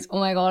the house. Oh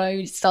my God,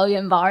 I still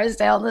get embarrassed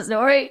telling the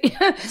story.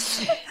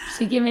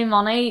 She gave me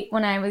money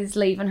when I was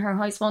leaving her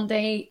house one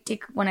day,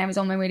 when I was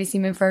on my way to see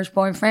my first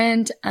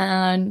boyfriend,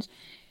 and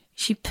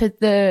she put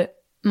the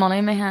money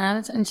in my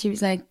hand and she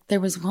was like, there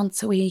was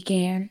once a wee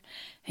girl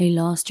who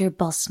lost her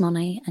bus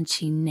money and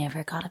she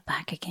never got it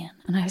back again.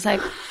 And I was like,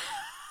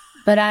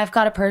 but I've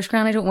got a purse,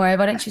 Granny, don't worry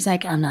about it. And she's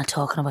like, I'm not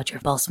talking about your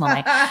bus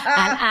money. And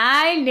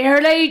I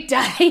nearly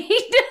died.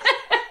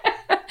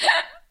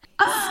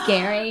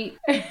 Scary.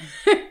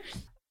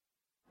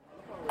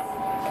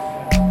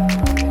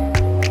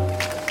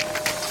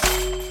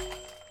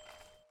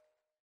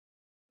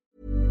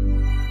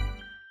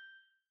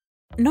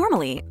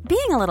 Normally, being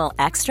a little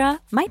extra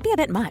might be a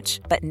bit much,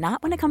 but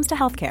not when it comes to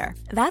healthcare.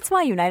 That's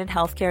why United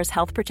Healthcare's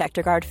Health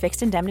Protector Guard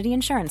fixed indemnity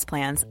insurance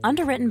plans,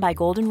 underwritten by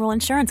Golden Rule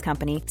Insurance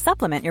Company,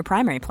 supplement your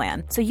primary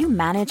plan so you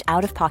manage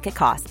out-of-pocket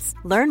costs.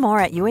 Learn more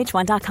at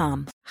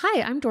uh1.com.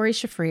 Hi, I'm Dori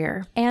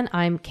Shafrir. And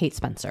I'm Kate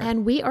Spencer.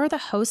 And we are the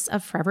hosts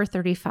of Forever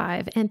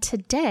 35. And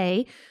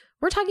today,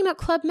 we're talking about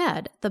Club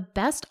Med, the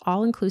best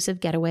all-inclusive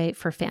getaway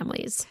for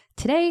families.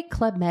 Today,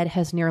 Club Med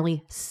has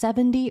nearly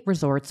 70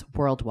 resorts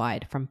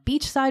worldwide, from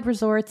beachside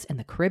resorts in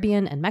the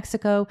Caribbean and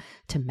Mexico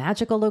to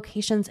magical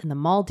locations in the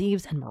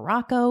Maldives and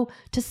Morocco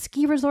to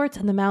ski resorts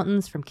in the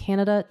mountains from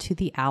Canada to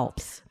the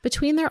Alps.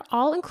 Between their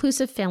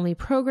all-inclusive family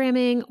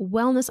programming,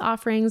 wellness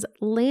offerings,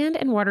 land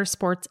and water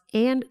sports,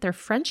 and their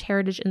French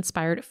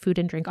heritage-inspired food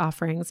and drink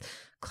offerings,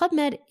 Club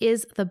Med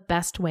is the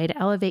best way to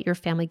elevate your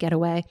family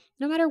getaway,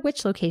 no matter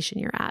which location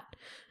you're at.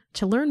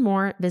 To learn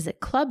more,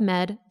 visit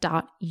clubmed.us.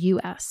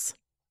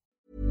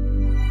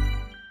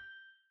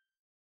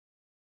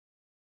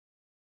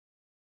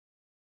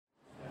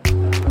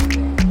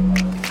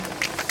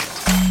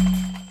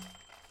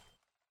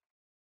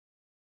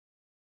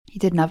 You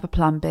didn't have a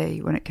plan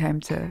B when it came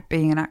to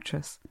being an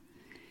actress.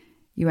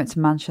 You went to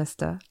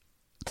Manchester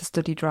to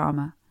study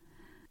drama.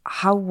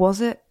 How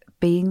was it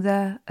being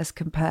there as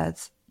compared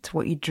to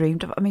what you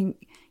dreamed of? I mean,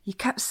 you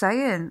kept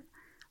saying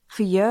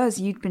for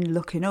years you'd been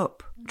looking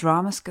up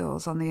drama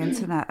schools on the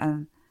internet,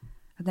 and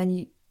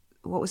then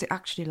what was it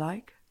actually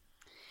like?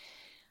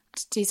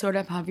 To sort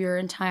of have your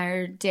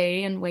entire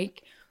day and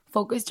week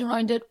focused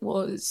around it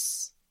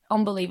was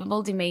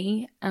unbelievable to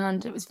me,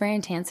 and it was a very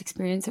intense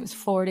experience. It was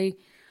 40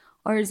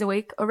 hours a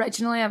week.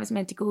 Originally I was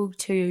meant to go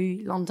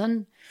to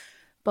London,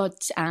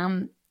 but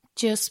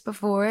just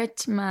before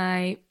it,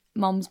 my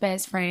mum's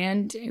best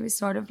friend, who was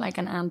sort of like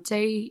an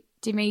auntie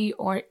to me,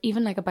 or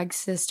even like a big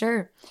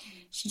sister,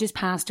 she just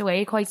passed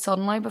away quite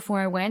suddenly before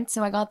I went.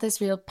 So I got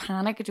this real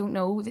panic. I don't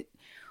know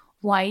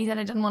why, that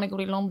I didn't want to go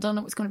to London.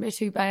 It was going to be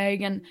too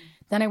big, and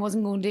then I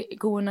wasn't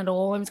going at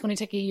all. I was going to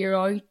take a year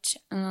out,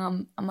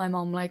 and my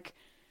mum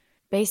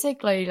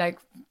basically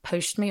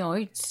pushed me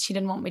out. She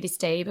didn't want me to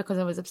stay because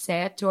I was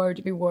upset or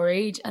to be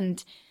worried,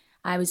 and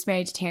I was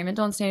very determined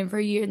on staying for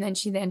a year. And then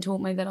she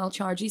told me that I'll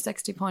charge you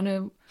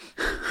 £60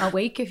 a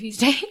week if you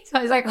stay. So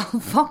I was like, oh,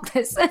 fuck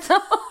this.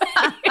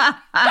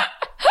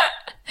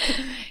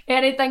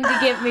 Anything to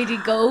get me to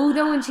go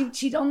though, and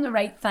she done the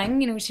right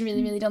thing. She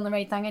really done the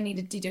right thing. I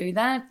needed to do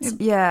that.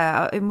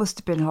 Yeah, it must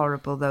have been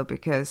horrible though,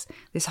 because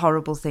this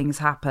horrible things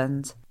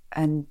happened,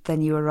 and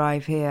then you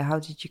arrive here. How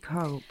did you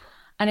cope?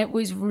 And it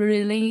was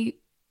really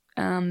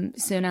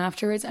soon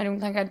afterwards. I don't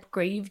think I'd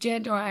grieved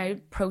yet, or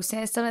I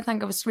processed it. I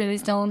think I was really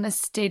still in this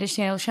state of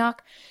shell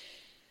shock.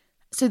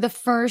 So the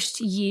first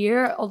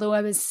year, although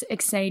I was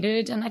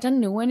excited and I didn't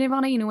know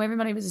anybody,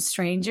 everybody was a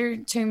stranger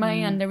to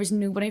me, and there was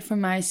nobody from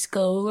my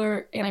school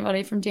or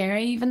anybody from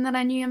Derry even that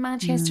I knew in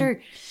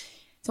Manchester.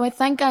 So I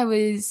think I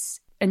was,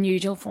 in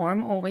usual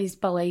form, always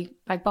Billy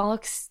Big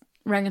Bollocks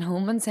ringing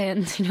home and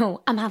saying,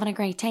 I'm having a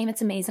great time,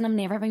 it's amazing, I'm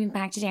never going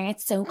back to Derry,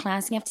 it's so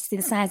classy, you have to see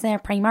the size of their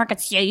Primark,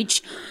 it's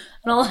huge,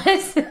 and all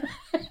this.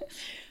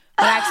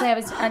 But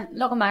actually,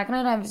 looking back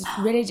on it, I was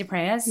really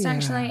depressed,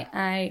 actually.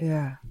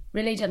 I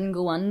really didn't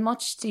go on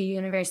much to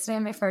university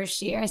in my first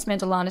year. I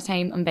spent a lot of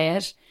time in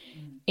bed,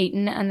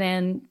 eating, and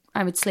then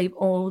I would sleep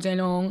all day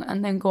long,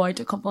 and then go out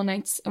a couple of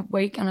nights a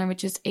week, and I would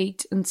just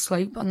eat and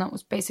sleep, and that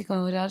was basically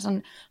all I did.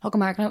 And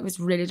looking back on it, I was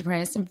really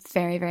depressed and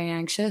very, very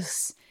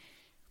anxious.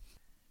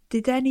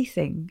 Did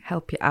anything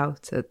help you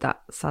out at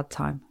that sad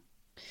time?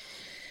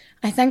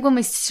 I think when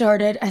we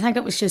started, I think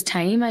it was just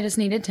time. I just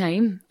needed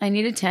time. I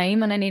needed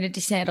time, and I needed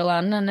to settle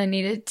in, and I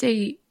needed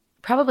to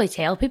probably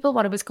tell people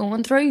what I was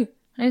going through.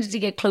 I needed to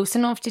get close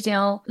enough to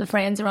tell the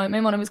friends around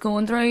me what I was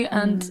going through,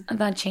 and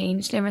that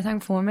changed everything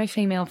for me.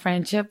 Female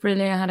friendship,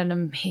 really. I had an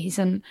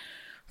amazing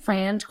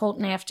friend called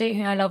Nefty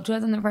who I lived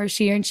with in the first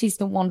year, and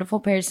she's a wonderful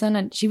person,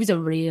 and she was a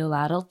real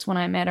adult when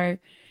I met her.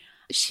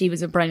 She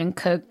was a brilliant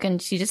cook,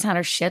 and she just had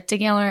her shit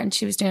together, and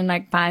she was doing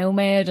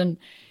biomed, and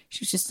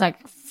she was just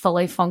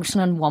fully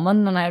functioning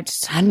woman, and I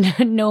just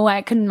had no,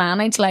 I couldn't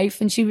manage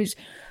life, and she was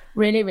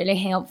really, really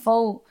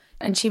helpful.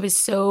 And she was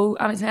so,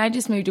 I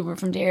just moved over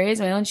from Derry as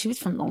well, and she was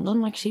from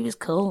London, she was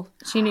cool.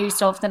 She knew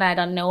stuff that I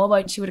didn't know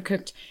about. She would have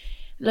cooked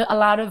a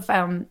lot of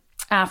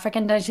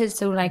African dishes,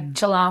 so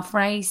jollof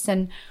rice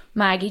and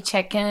Maggi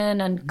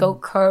chicken and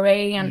goat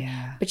curry, and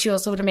but she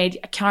also would have made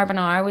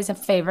carbonara, was a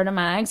favourite of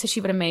mine, so she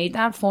would have made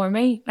that for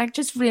me.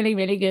 Just really,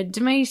 really good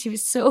to me. She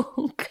was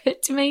so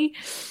good to me.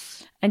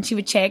 And she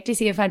would check to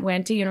see if I'd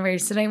went to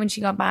university when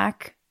she got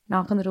back,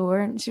 knock on the door,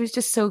 and she was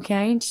just so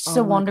kind. She's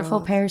a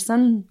wonderful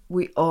person.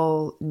 We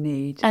all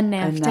need a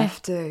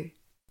Nefty.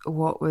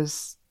 What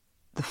was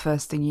the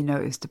first thing you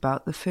noticed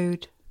about the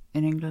food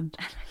in England?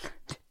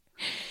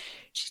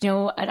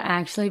 It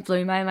actually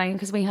blew my mind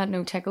because we had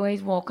no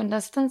takeaways walking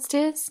distance to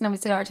us. And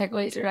obviously our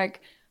takeaways are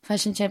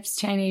fish and chips,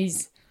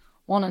 Chinese,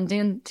 one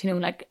Indian.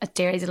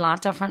 Derry's a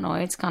lot different now.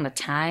 It's kind of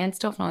Thai and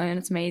stuff now, and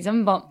it's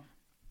amazing. But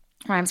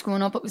when I was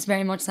growing up, it was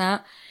very much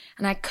that.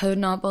 And I could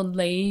not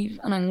believe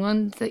in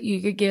England that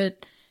you could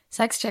get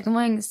 6 chicken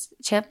wings,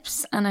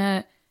 chips, and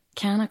a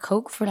can of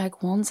Coke for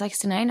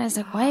 $1.69. I was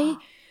like, why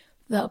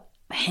the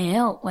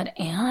hell would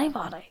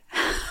anybody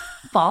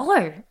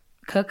bother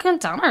cooking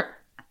dinner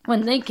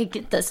when they could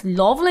get this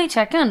lovely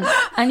chicken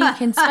and you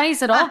can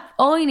spice it up?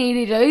 All you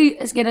need to do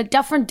is get a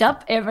different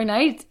dip every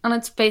night, and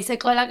it's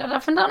basically like a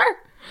different dinner.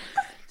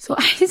 So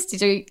I used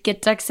to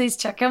get Dixie's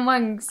chicken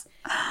wings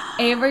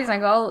every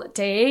single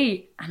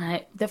day.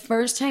 And the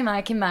first time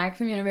I came back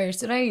from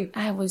university,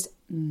 I was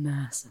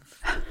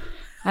massive.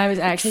 I was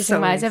actually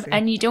so massive. Easy.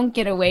 And you don't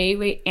get away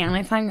with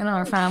anything in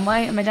our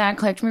family. And my dad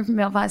collected me from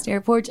Belfast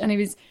Airport, and he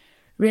was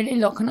really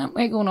looking at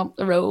me going up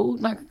the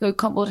road a good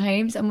couple of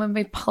times. And when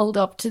we pulled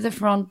up to the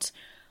front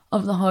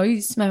of the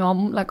house, my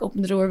mum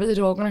opened the door with the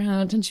dog in her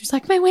hand, and she was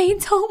like, my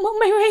Wayne's home, Mum,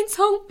 my Wayne's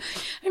home.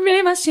 I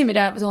really must say my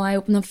dad was all, I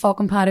opened the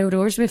fucking patio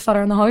doors to be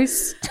fitter in the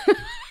house.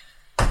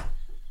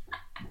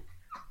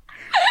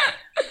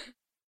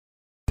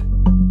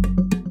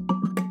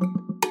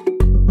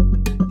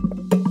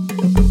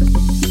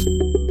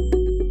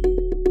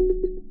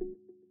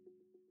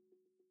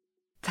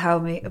 Tell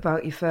me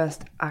about your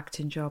first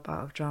acting job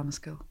out of drama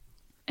school.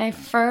 My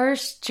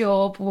first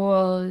job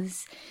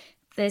was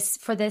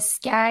for this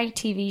Sky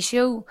TV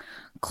show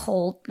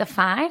called The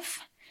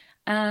Five,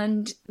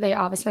 and they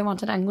obviously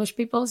wanted English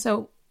people,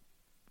 so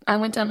I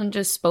went in and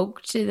just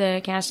spoke to the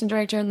casting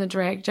director and the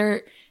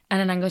director in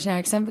an English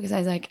accent, because I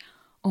was like,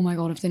 oh my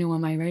god, if they know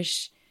I'm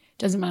Irish,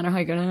 doesn't matter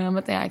how good I am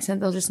at the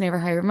accent, they'll just never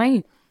hire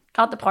me.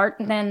 Got the part,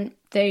 and then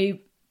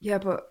they... Yeah,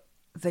 but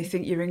they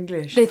think you're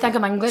English. They think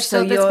I'm English.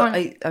 So this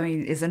point, I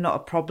mean, is there not a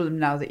problem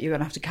now that you're going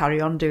to have to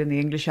carry on doing the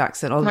English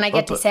accent? when I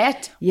get to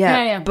set?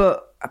 Yeah,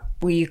 but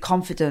were you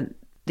confident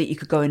that you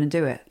could go in and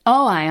do it?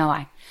 Oh,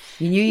 aye.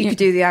 You knew you could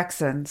do the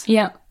accent?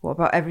 Yeah. What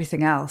about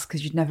everything else?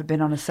 Because you'd never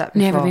been on a set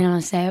before. Never been on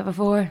a set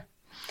before.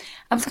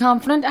 I was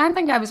confident. I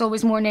think I was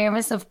always more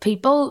nervous of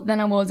people than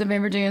I was of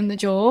ever doing the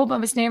job. I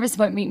was nervous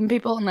about meeting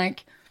people and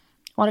like,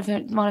 what if they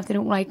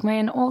don't like me,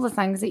 and all the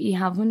things that you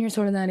have when you're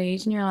sort of that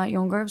age and you're a lot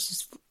younger. I was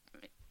just,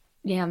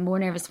 I'm more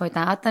nervous about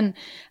that than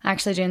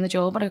actually doing the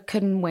job. But I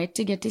couldn't wait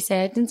to get to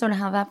set and sort of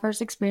have that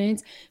first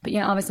experience. But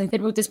yeah, obviously they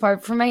wrote this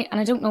part for me, and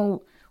I don't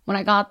know, when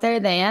I got there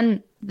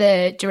then,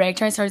 the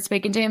director, I started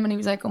speaking to him and he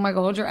was like, oh my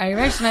God, you're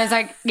Irish. And I was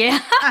like, yeah.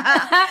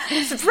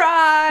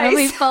 Surprise! And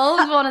we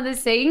filmed one of the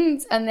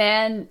scenes, and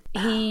then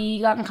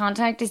he got in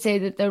contact to say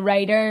that the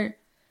writer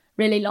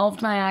really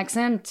loved my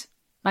accent,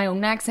 my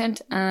own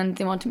accent, and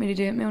they wanted me to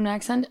do it in my own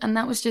accent. And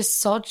that was just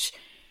such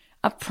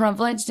a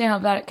privilege to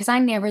have that, because I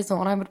never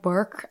thought I would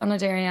work on a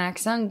Derry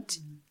accent.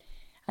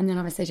 And then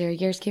obviously Derry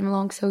Girls came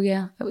along, so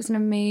yeah, it was an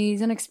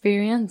amazing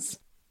experience.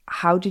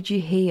 How did you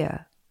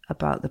hear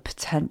about the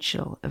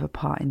potential of a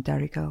part in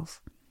Derry Girls?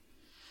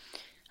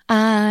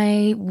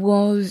 I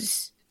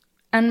was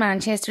in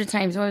Manchester at the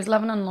time, so I was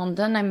living in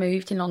London. I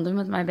moved to London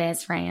with my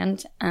best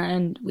friend,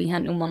 and we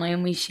had no money,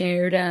 and we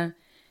shared a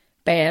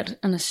bed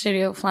in a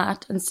studio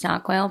flat in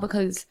Stockwell,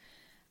 because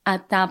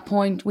at that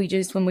point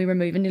when we were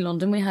moving to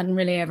London, we hadn't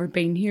really ever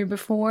been here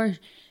before,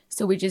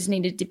 so we just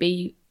needed to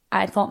be,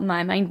 I thought in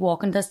my mind,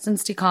 walking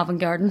distance to Covent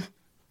Garden.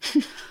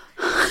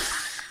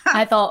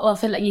 I thought, well, I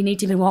feel like you need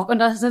to be walking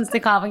distance to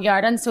Covent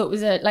Garden, so it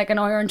was like an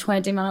hour and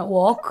 20-minute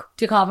walk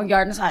to Covent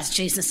Garden. So I was,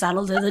 Jesus,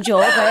 that'll do the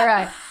job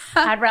there.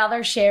 I'd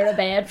rather share a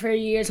bed for a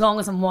year as long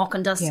as I'm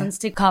walking distance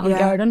to Covent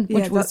Garden,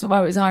 which was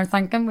what was our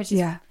thinking, which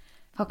is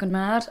fucking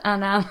mad.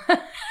 And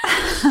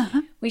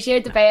we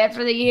shared the bed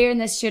for the year in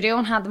the studio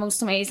and had the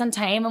most amazing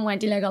time, and went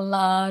to like a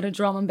lot of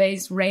drum and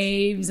bass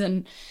raves,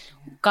 and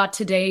got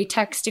today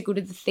text to go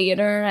to the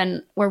theatre,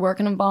 and we're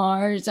working in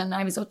bars, and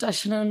I was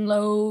auditioning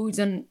loads,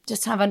 and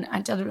just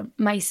I did a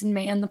Mice and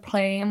Men the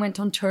play, and went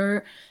on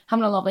tour,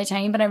 having a lovely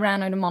time. But I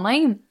ran out of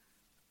money,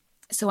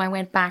 so I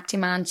went back to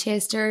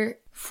Manchester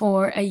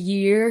for a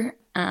year,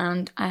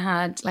 and I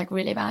had like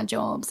really bad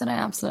jobs that I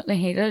absolutely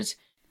hated.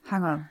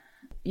 Hang on,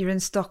 you're in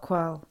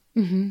Stockwell,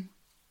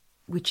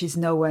 which is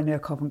nowhere near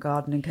Covent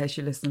Garden, in case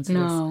you're listening to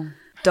this.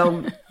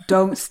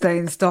 Don't stay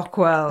in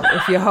Stockwell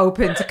if you're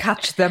hoping to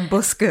catch them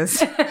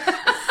buskers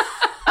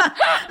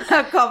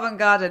at Covent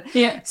Garden.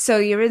 Yeah. So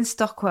you're in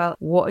Stockwell.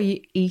 What are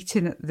you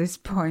eating at this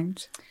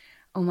point?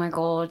 Oh my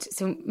God.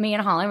 So me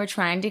and Holly were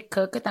trying to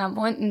cook at that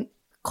point, and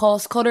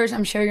Cost Cutters,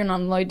 I'm sure you're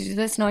not allowed to do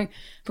this now,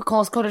 but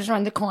Cost Cutters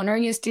around the corner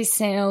used to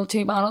sell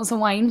 2 bottles of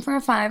wine for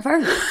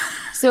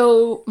 £5.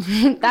 So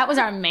that was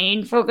our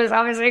main focus,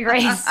 obviously,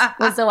 Grace,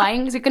 was the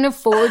wine, because we couldn't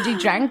afford to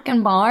drink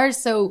in bars.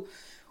 So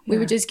we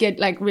would just get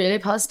like really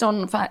pissed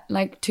on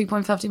like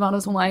 2.50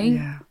 bottles of wine.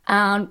 Yeah.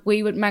 And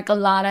we would make a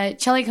lot of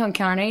chili con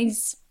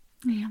carnes.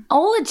 Yeah.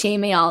 All of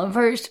Jamie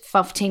Oliver's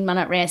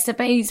 15-minute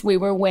recipes, we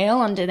were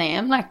well under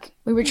them. Like,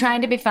 we were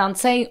trying to be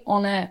fancy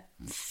on a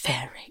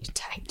very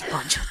tight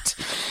budget.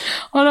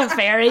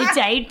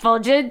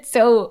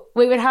 So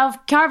we would have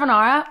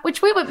carbonara,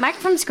 which we would make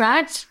from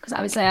scratch, because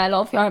obviously I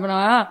love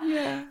carbonara.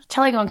 Yeah.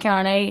 Chili con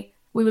carne.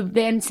 We would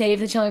then save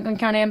the chili con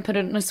carne and put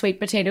it in a sweet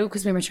potato,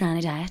 because we were trying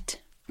to diet.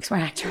 Because we're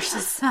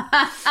actresses.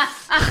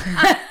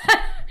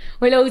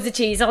 With loads of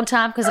cheese on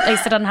top, because at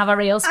least I didn't have a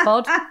real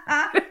spud.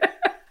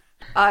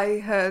 I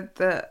heard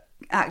that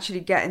actually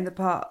getting the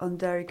part on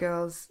Derry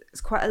Girls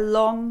is quite a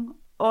long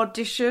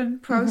audition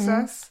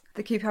process.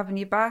 They keep having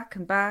you back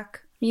and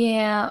back.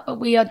 Yeah,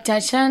 we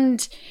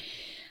auditioned.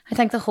 I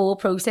think the whole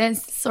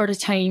process, sort of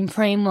time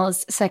frame,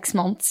 was 6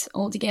 months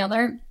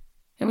altogether.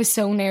 It was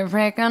so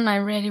nerve-wracking. I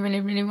really,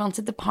 really, really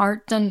wanted the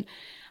part, and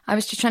I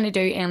was just trying to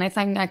do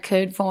anything I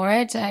could for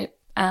it. I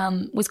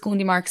was going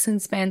to Marks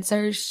and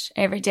Spencer's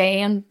every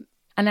day, and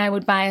I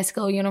would buy a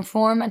school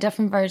uniform, a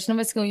different version of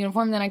a school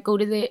uniform. Then I'd go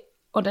to the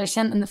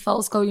audition in the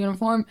full school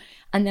uniform,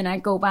 and then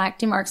I'd go back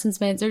to Marks and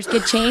Spencer's,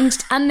 get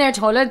changed in their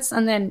toilets,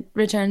 and then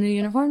return the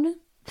uniform.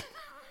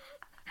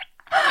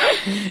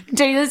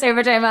 Do this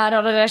every time I had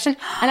an audition.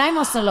 And I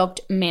must have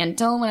looked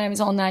mental when I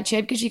was on that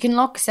shit, because you can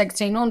look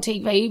 16 on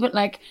TV, but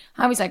like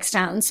I was like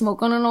standing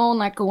smoking and all, and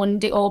like going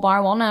to all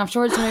bar one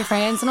afterwards with my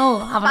friends and all,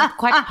 having a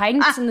quick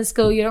pints in the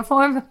school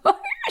uniform before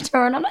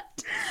returning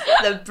it.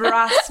 The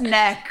brass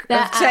neck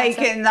of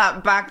taking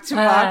that back to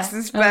Marks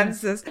and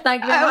Spencer's.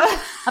 Thank you very much.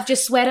 I've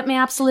just sweated my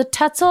absolute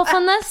tits off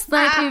on this.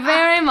 Thank you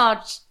very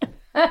much.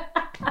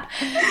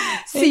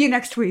 See you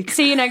next week.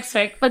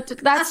 But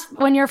that's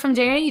when you're from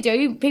Derry, you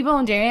do. People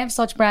in Derry have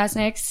such brass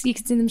necks, you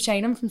can see them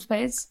shining from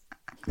space.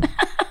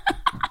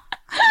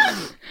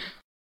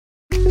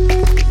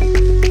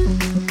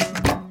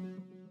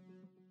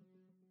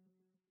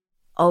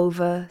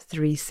 Over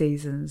 3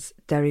 seasons,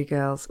 Derry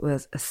Girls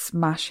was a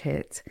smash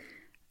hit,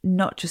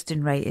 not just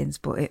in ratings,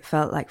 but it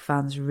felt like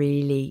fans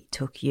really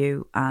took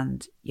you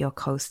and your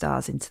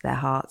co-stars into their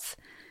hearts.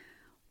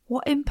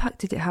 What impact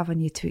did it have on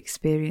you to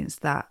experience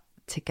that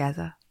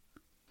together?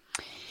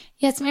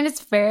 Yes, I mean,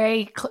 it's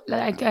very,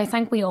 like, I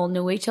think we all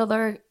know each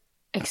other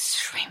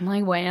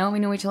extremely well. We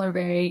know each other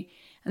in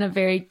a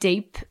very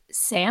deep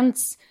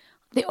sense.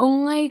 The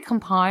only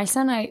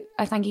comparison I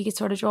think you could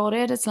sort of draw to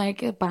it is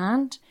like a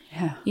band.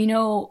 Yeah. You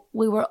know,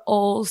 we were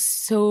all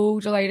so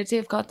delighted to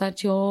have got that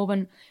job,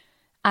 and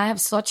I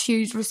have such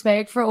huge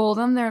respect for all of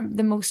them. They're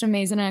the most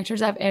amazing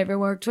actors I've ever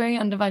worked with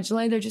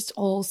individually. They're just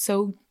all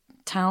so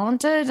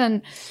talented,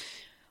 and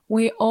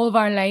all of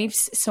our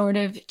lives sort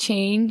of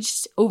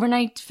changed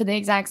overnight for the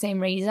exact same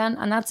reason,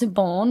 and that's a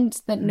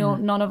bond that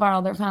none of our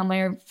other family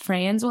or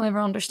friends will ever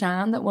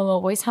understand, that we'll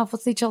always have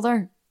with each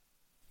other.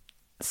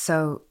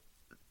 So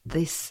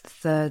this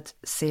third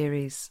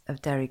series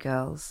of Derry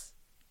Girls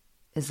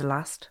is the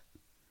last.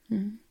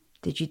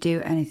 Did you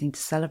do anything to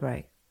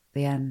celebrate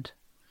the end?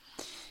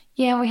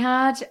 Yeah, we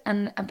had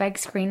a big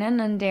screening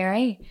in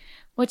Derry,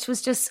 which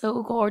was just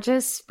so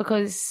gorgeous,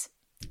 because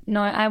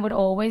now I would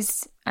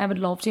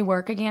love to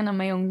work again in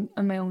my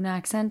own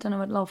accent, and I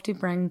would love to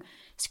bring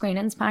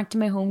screenings back to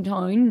my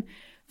hometown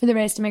for the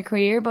rest of my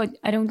career, but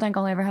I don't think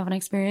I'll ever have an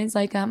experience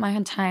like that. My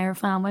entire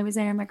family was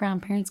there. My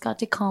grandparents got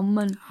to come,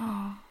 and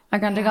my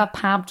granddad got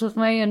papped with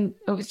me, and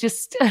it was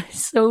just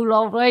so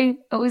lovely.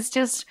 It was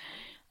just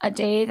a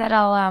day that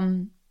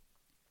I'll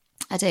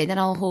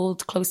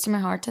hold close to my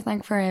heart, I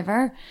think,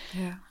 forever.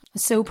 Yeah. I'm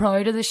so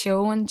proud of the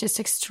show, and just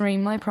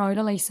extremely proud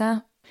of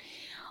Lisa.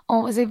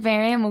 Oh, it was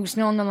very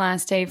emotional on the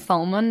last day of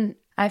filming.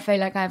 I feel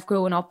like I've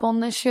grown up on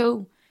this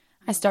show.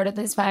 I started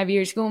this 5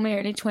 years ago in my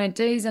early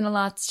 20s, and a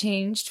lot's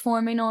changed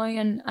for me now,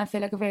 and I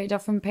feel like a very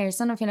different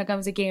person. I feel like I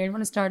was a girl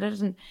when I started,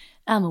 and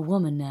I'm a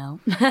woman now.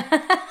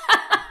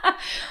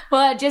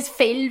 Well, I just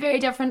feel very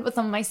different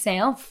within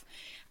myself,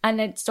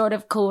 and it sort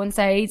of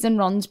coincides and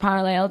runs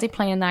parallel to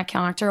playing that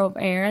character of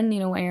Erin.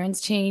 You know,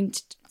 Erin's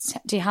changed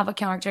to have a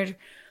character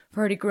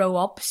for her to grow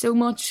up so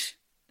much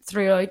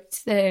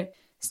throughout the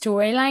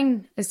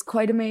storyline is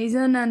quite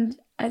amazing, and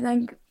I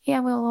think, yeah,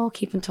 we'll all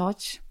keep in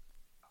touch.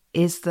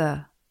 Is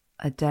there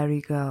a Derry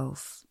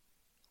Girls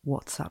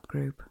WhatsApp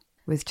group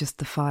with just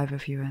the 5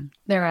 of you in?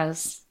 There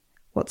is.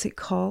 What's it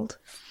called?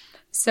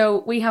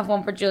 So we have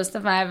one for just the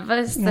 5 of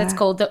us that's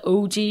called the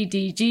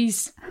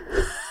OGDGs.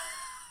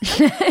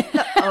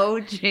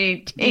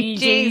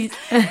 OGDGs.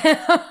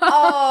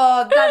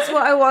 Oh, that's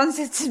what I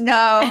wanted to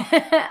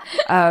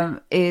know.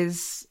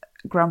 Is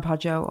Grandpa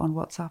Joe on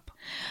WhatsApp?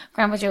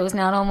 Grandpa Joe's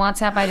not on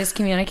WhatsApp. I just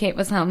communicate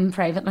with him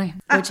privately,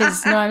 which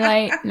is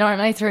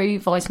normally through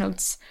voice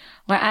notes,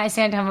 where I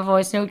send him a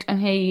voice note and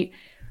he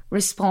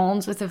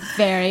responds with a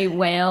very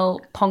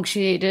well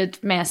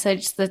punctuated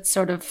message that's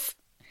sort of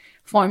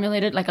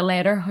formulated like a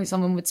letter, how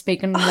someone would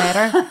speak in a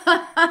letter.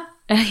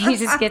 And he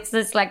just gets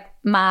this like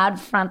mad,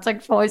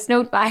 frantic voice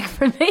note back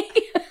from me.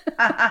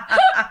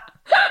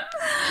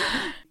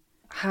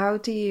 How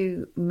do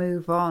you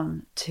move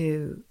on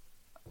to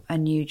a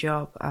new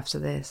job after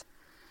this?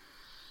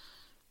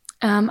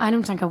 I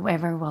don't think I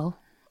ever will.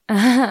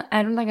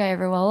 I don't think I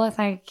ever will. I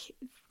think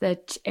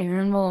that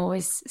Erin will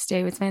always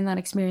stay with me, and that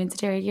experience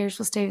of Derry years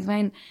will stay with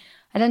me.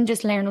 I didn't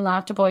just learn a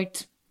lot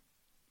about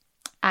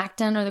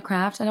acting or the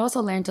craft. I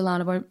also learned a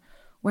lot about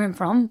where I'm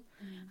from.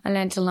 I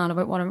learned a lot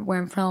about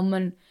where I'm from,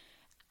 and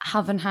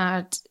having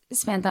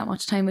spent that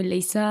much time with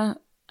Lisa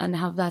and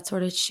have that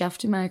sort of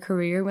shift in my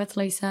career with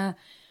Lisa,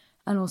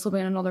 and also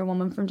being another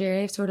woman from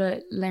Derry, I've sort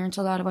of learned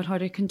a lot about how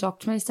to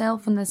conduct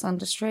myself in this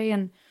industry.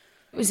 And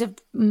it was a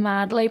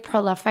madly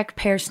prolific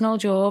personal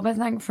job, I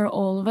think, for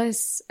all of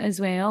us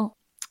as well.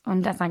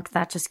 And I think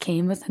that just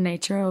came with the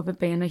nature of it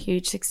being a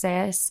huge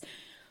success,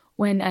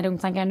 when I don't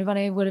think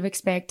anybody would have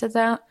expected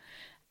that.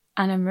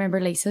 And I remember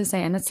Lisa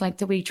saying it's like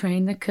the wee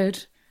train that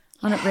could.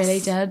 And it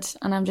really did.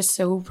 And I'm just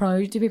so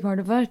proud to be part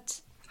of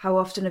it. How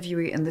often have you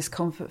eaten this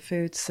comfort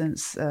food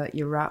since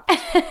you wrapped?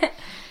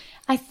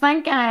 I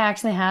think I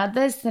actually had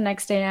this the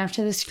next day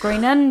after the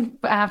screening.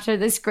 When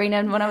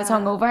I was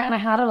hungover, and I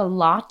had it a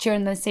lot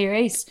during the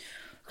series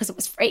because it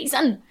was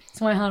freezing.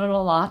 So I had it a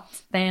lot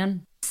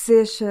then.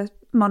 Saoirse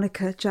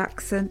Monica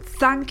Jackson,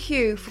 thank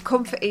you for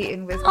comfort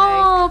eating with me.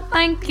 Oh,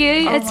 thank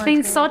you. It's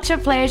been such a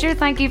pleasure.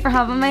 Thank you for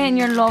having me in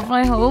your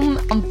lovely home.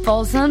 I'm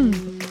buzzing.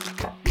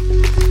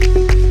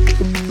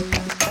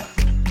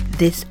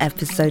 This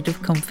episode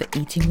of Comfort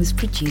Eating was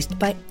produced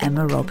by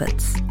Emma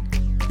Roberts.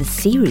 The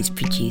series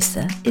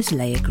producer is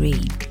Leah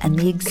Green, and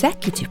the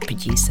executive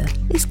producer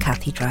is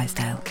Kathy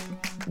Drysdale.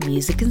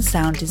 Music and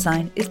sound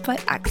design is by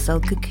Axel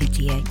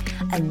Cocoutier,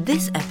 and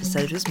this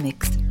episode was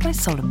mixed by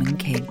Solomon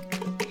King.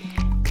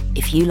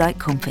 If you like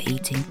comfort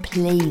eating,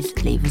 please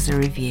leave us a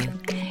review.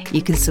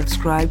 You can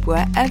subscribe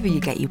wherever you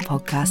get your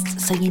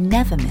podcasts so you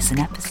never miss an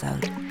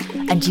episode.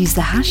 And use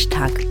the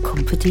hashtag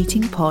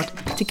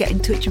ComfortEatingPod to get in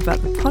touch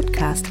about the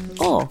podcast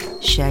or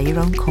share your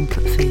own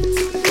comfort foods.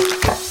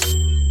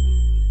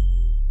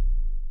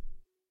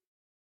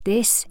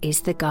 This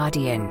is The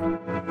Guardian.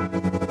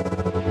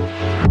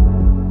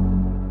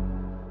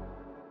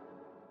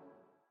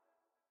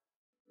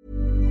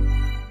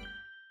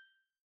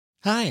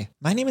 Hi,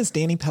 my name is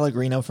Danny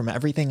Pellegrino from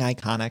Everything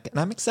Iconic, and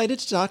I'm excited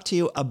to talk to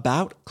you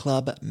about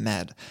Club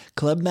Med.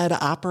 Club Med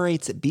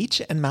operates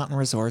beach and mountain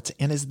resorts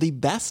and is the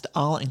best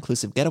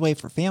all-inclusive getaway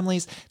for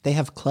families. They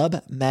have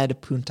Club Med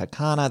Punta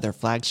Cana, their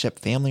flagship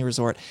family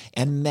resort,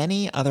 and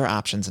many other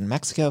options in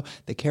Mexico,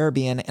 the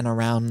Caribbean, and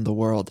around the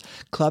world.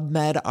 Club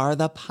Med are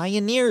the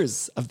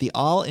pioneers of the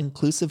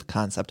all-inclusive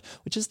concept,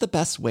 which is the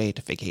best way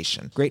to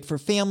vacation. Great for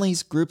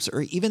families, groups,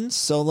 or even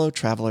solo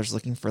travelers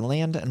looking for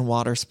land and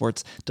water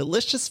sports,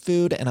 delicious food,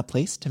 and a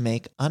place to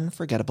make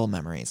unforgettable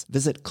memories.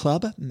 Visit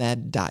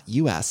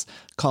clubmed.us,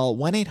 call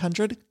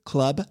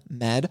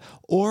 1-800-CLUB-MED,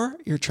 or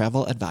your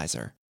travel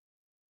advisor.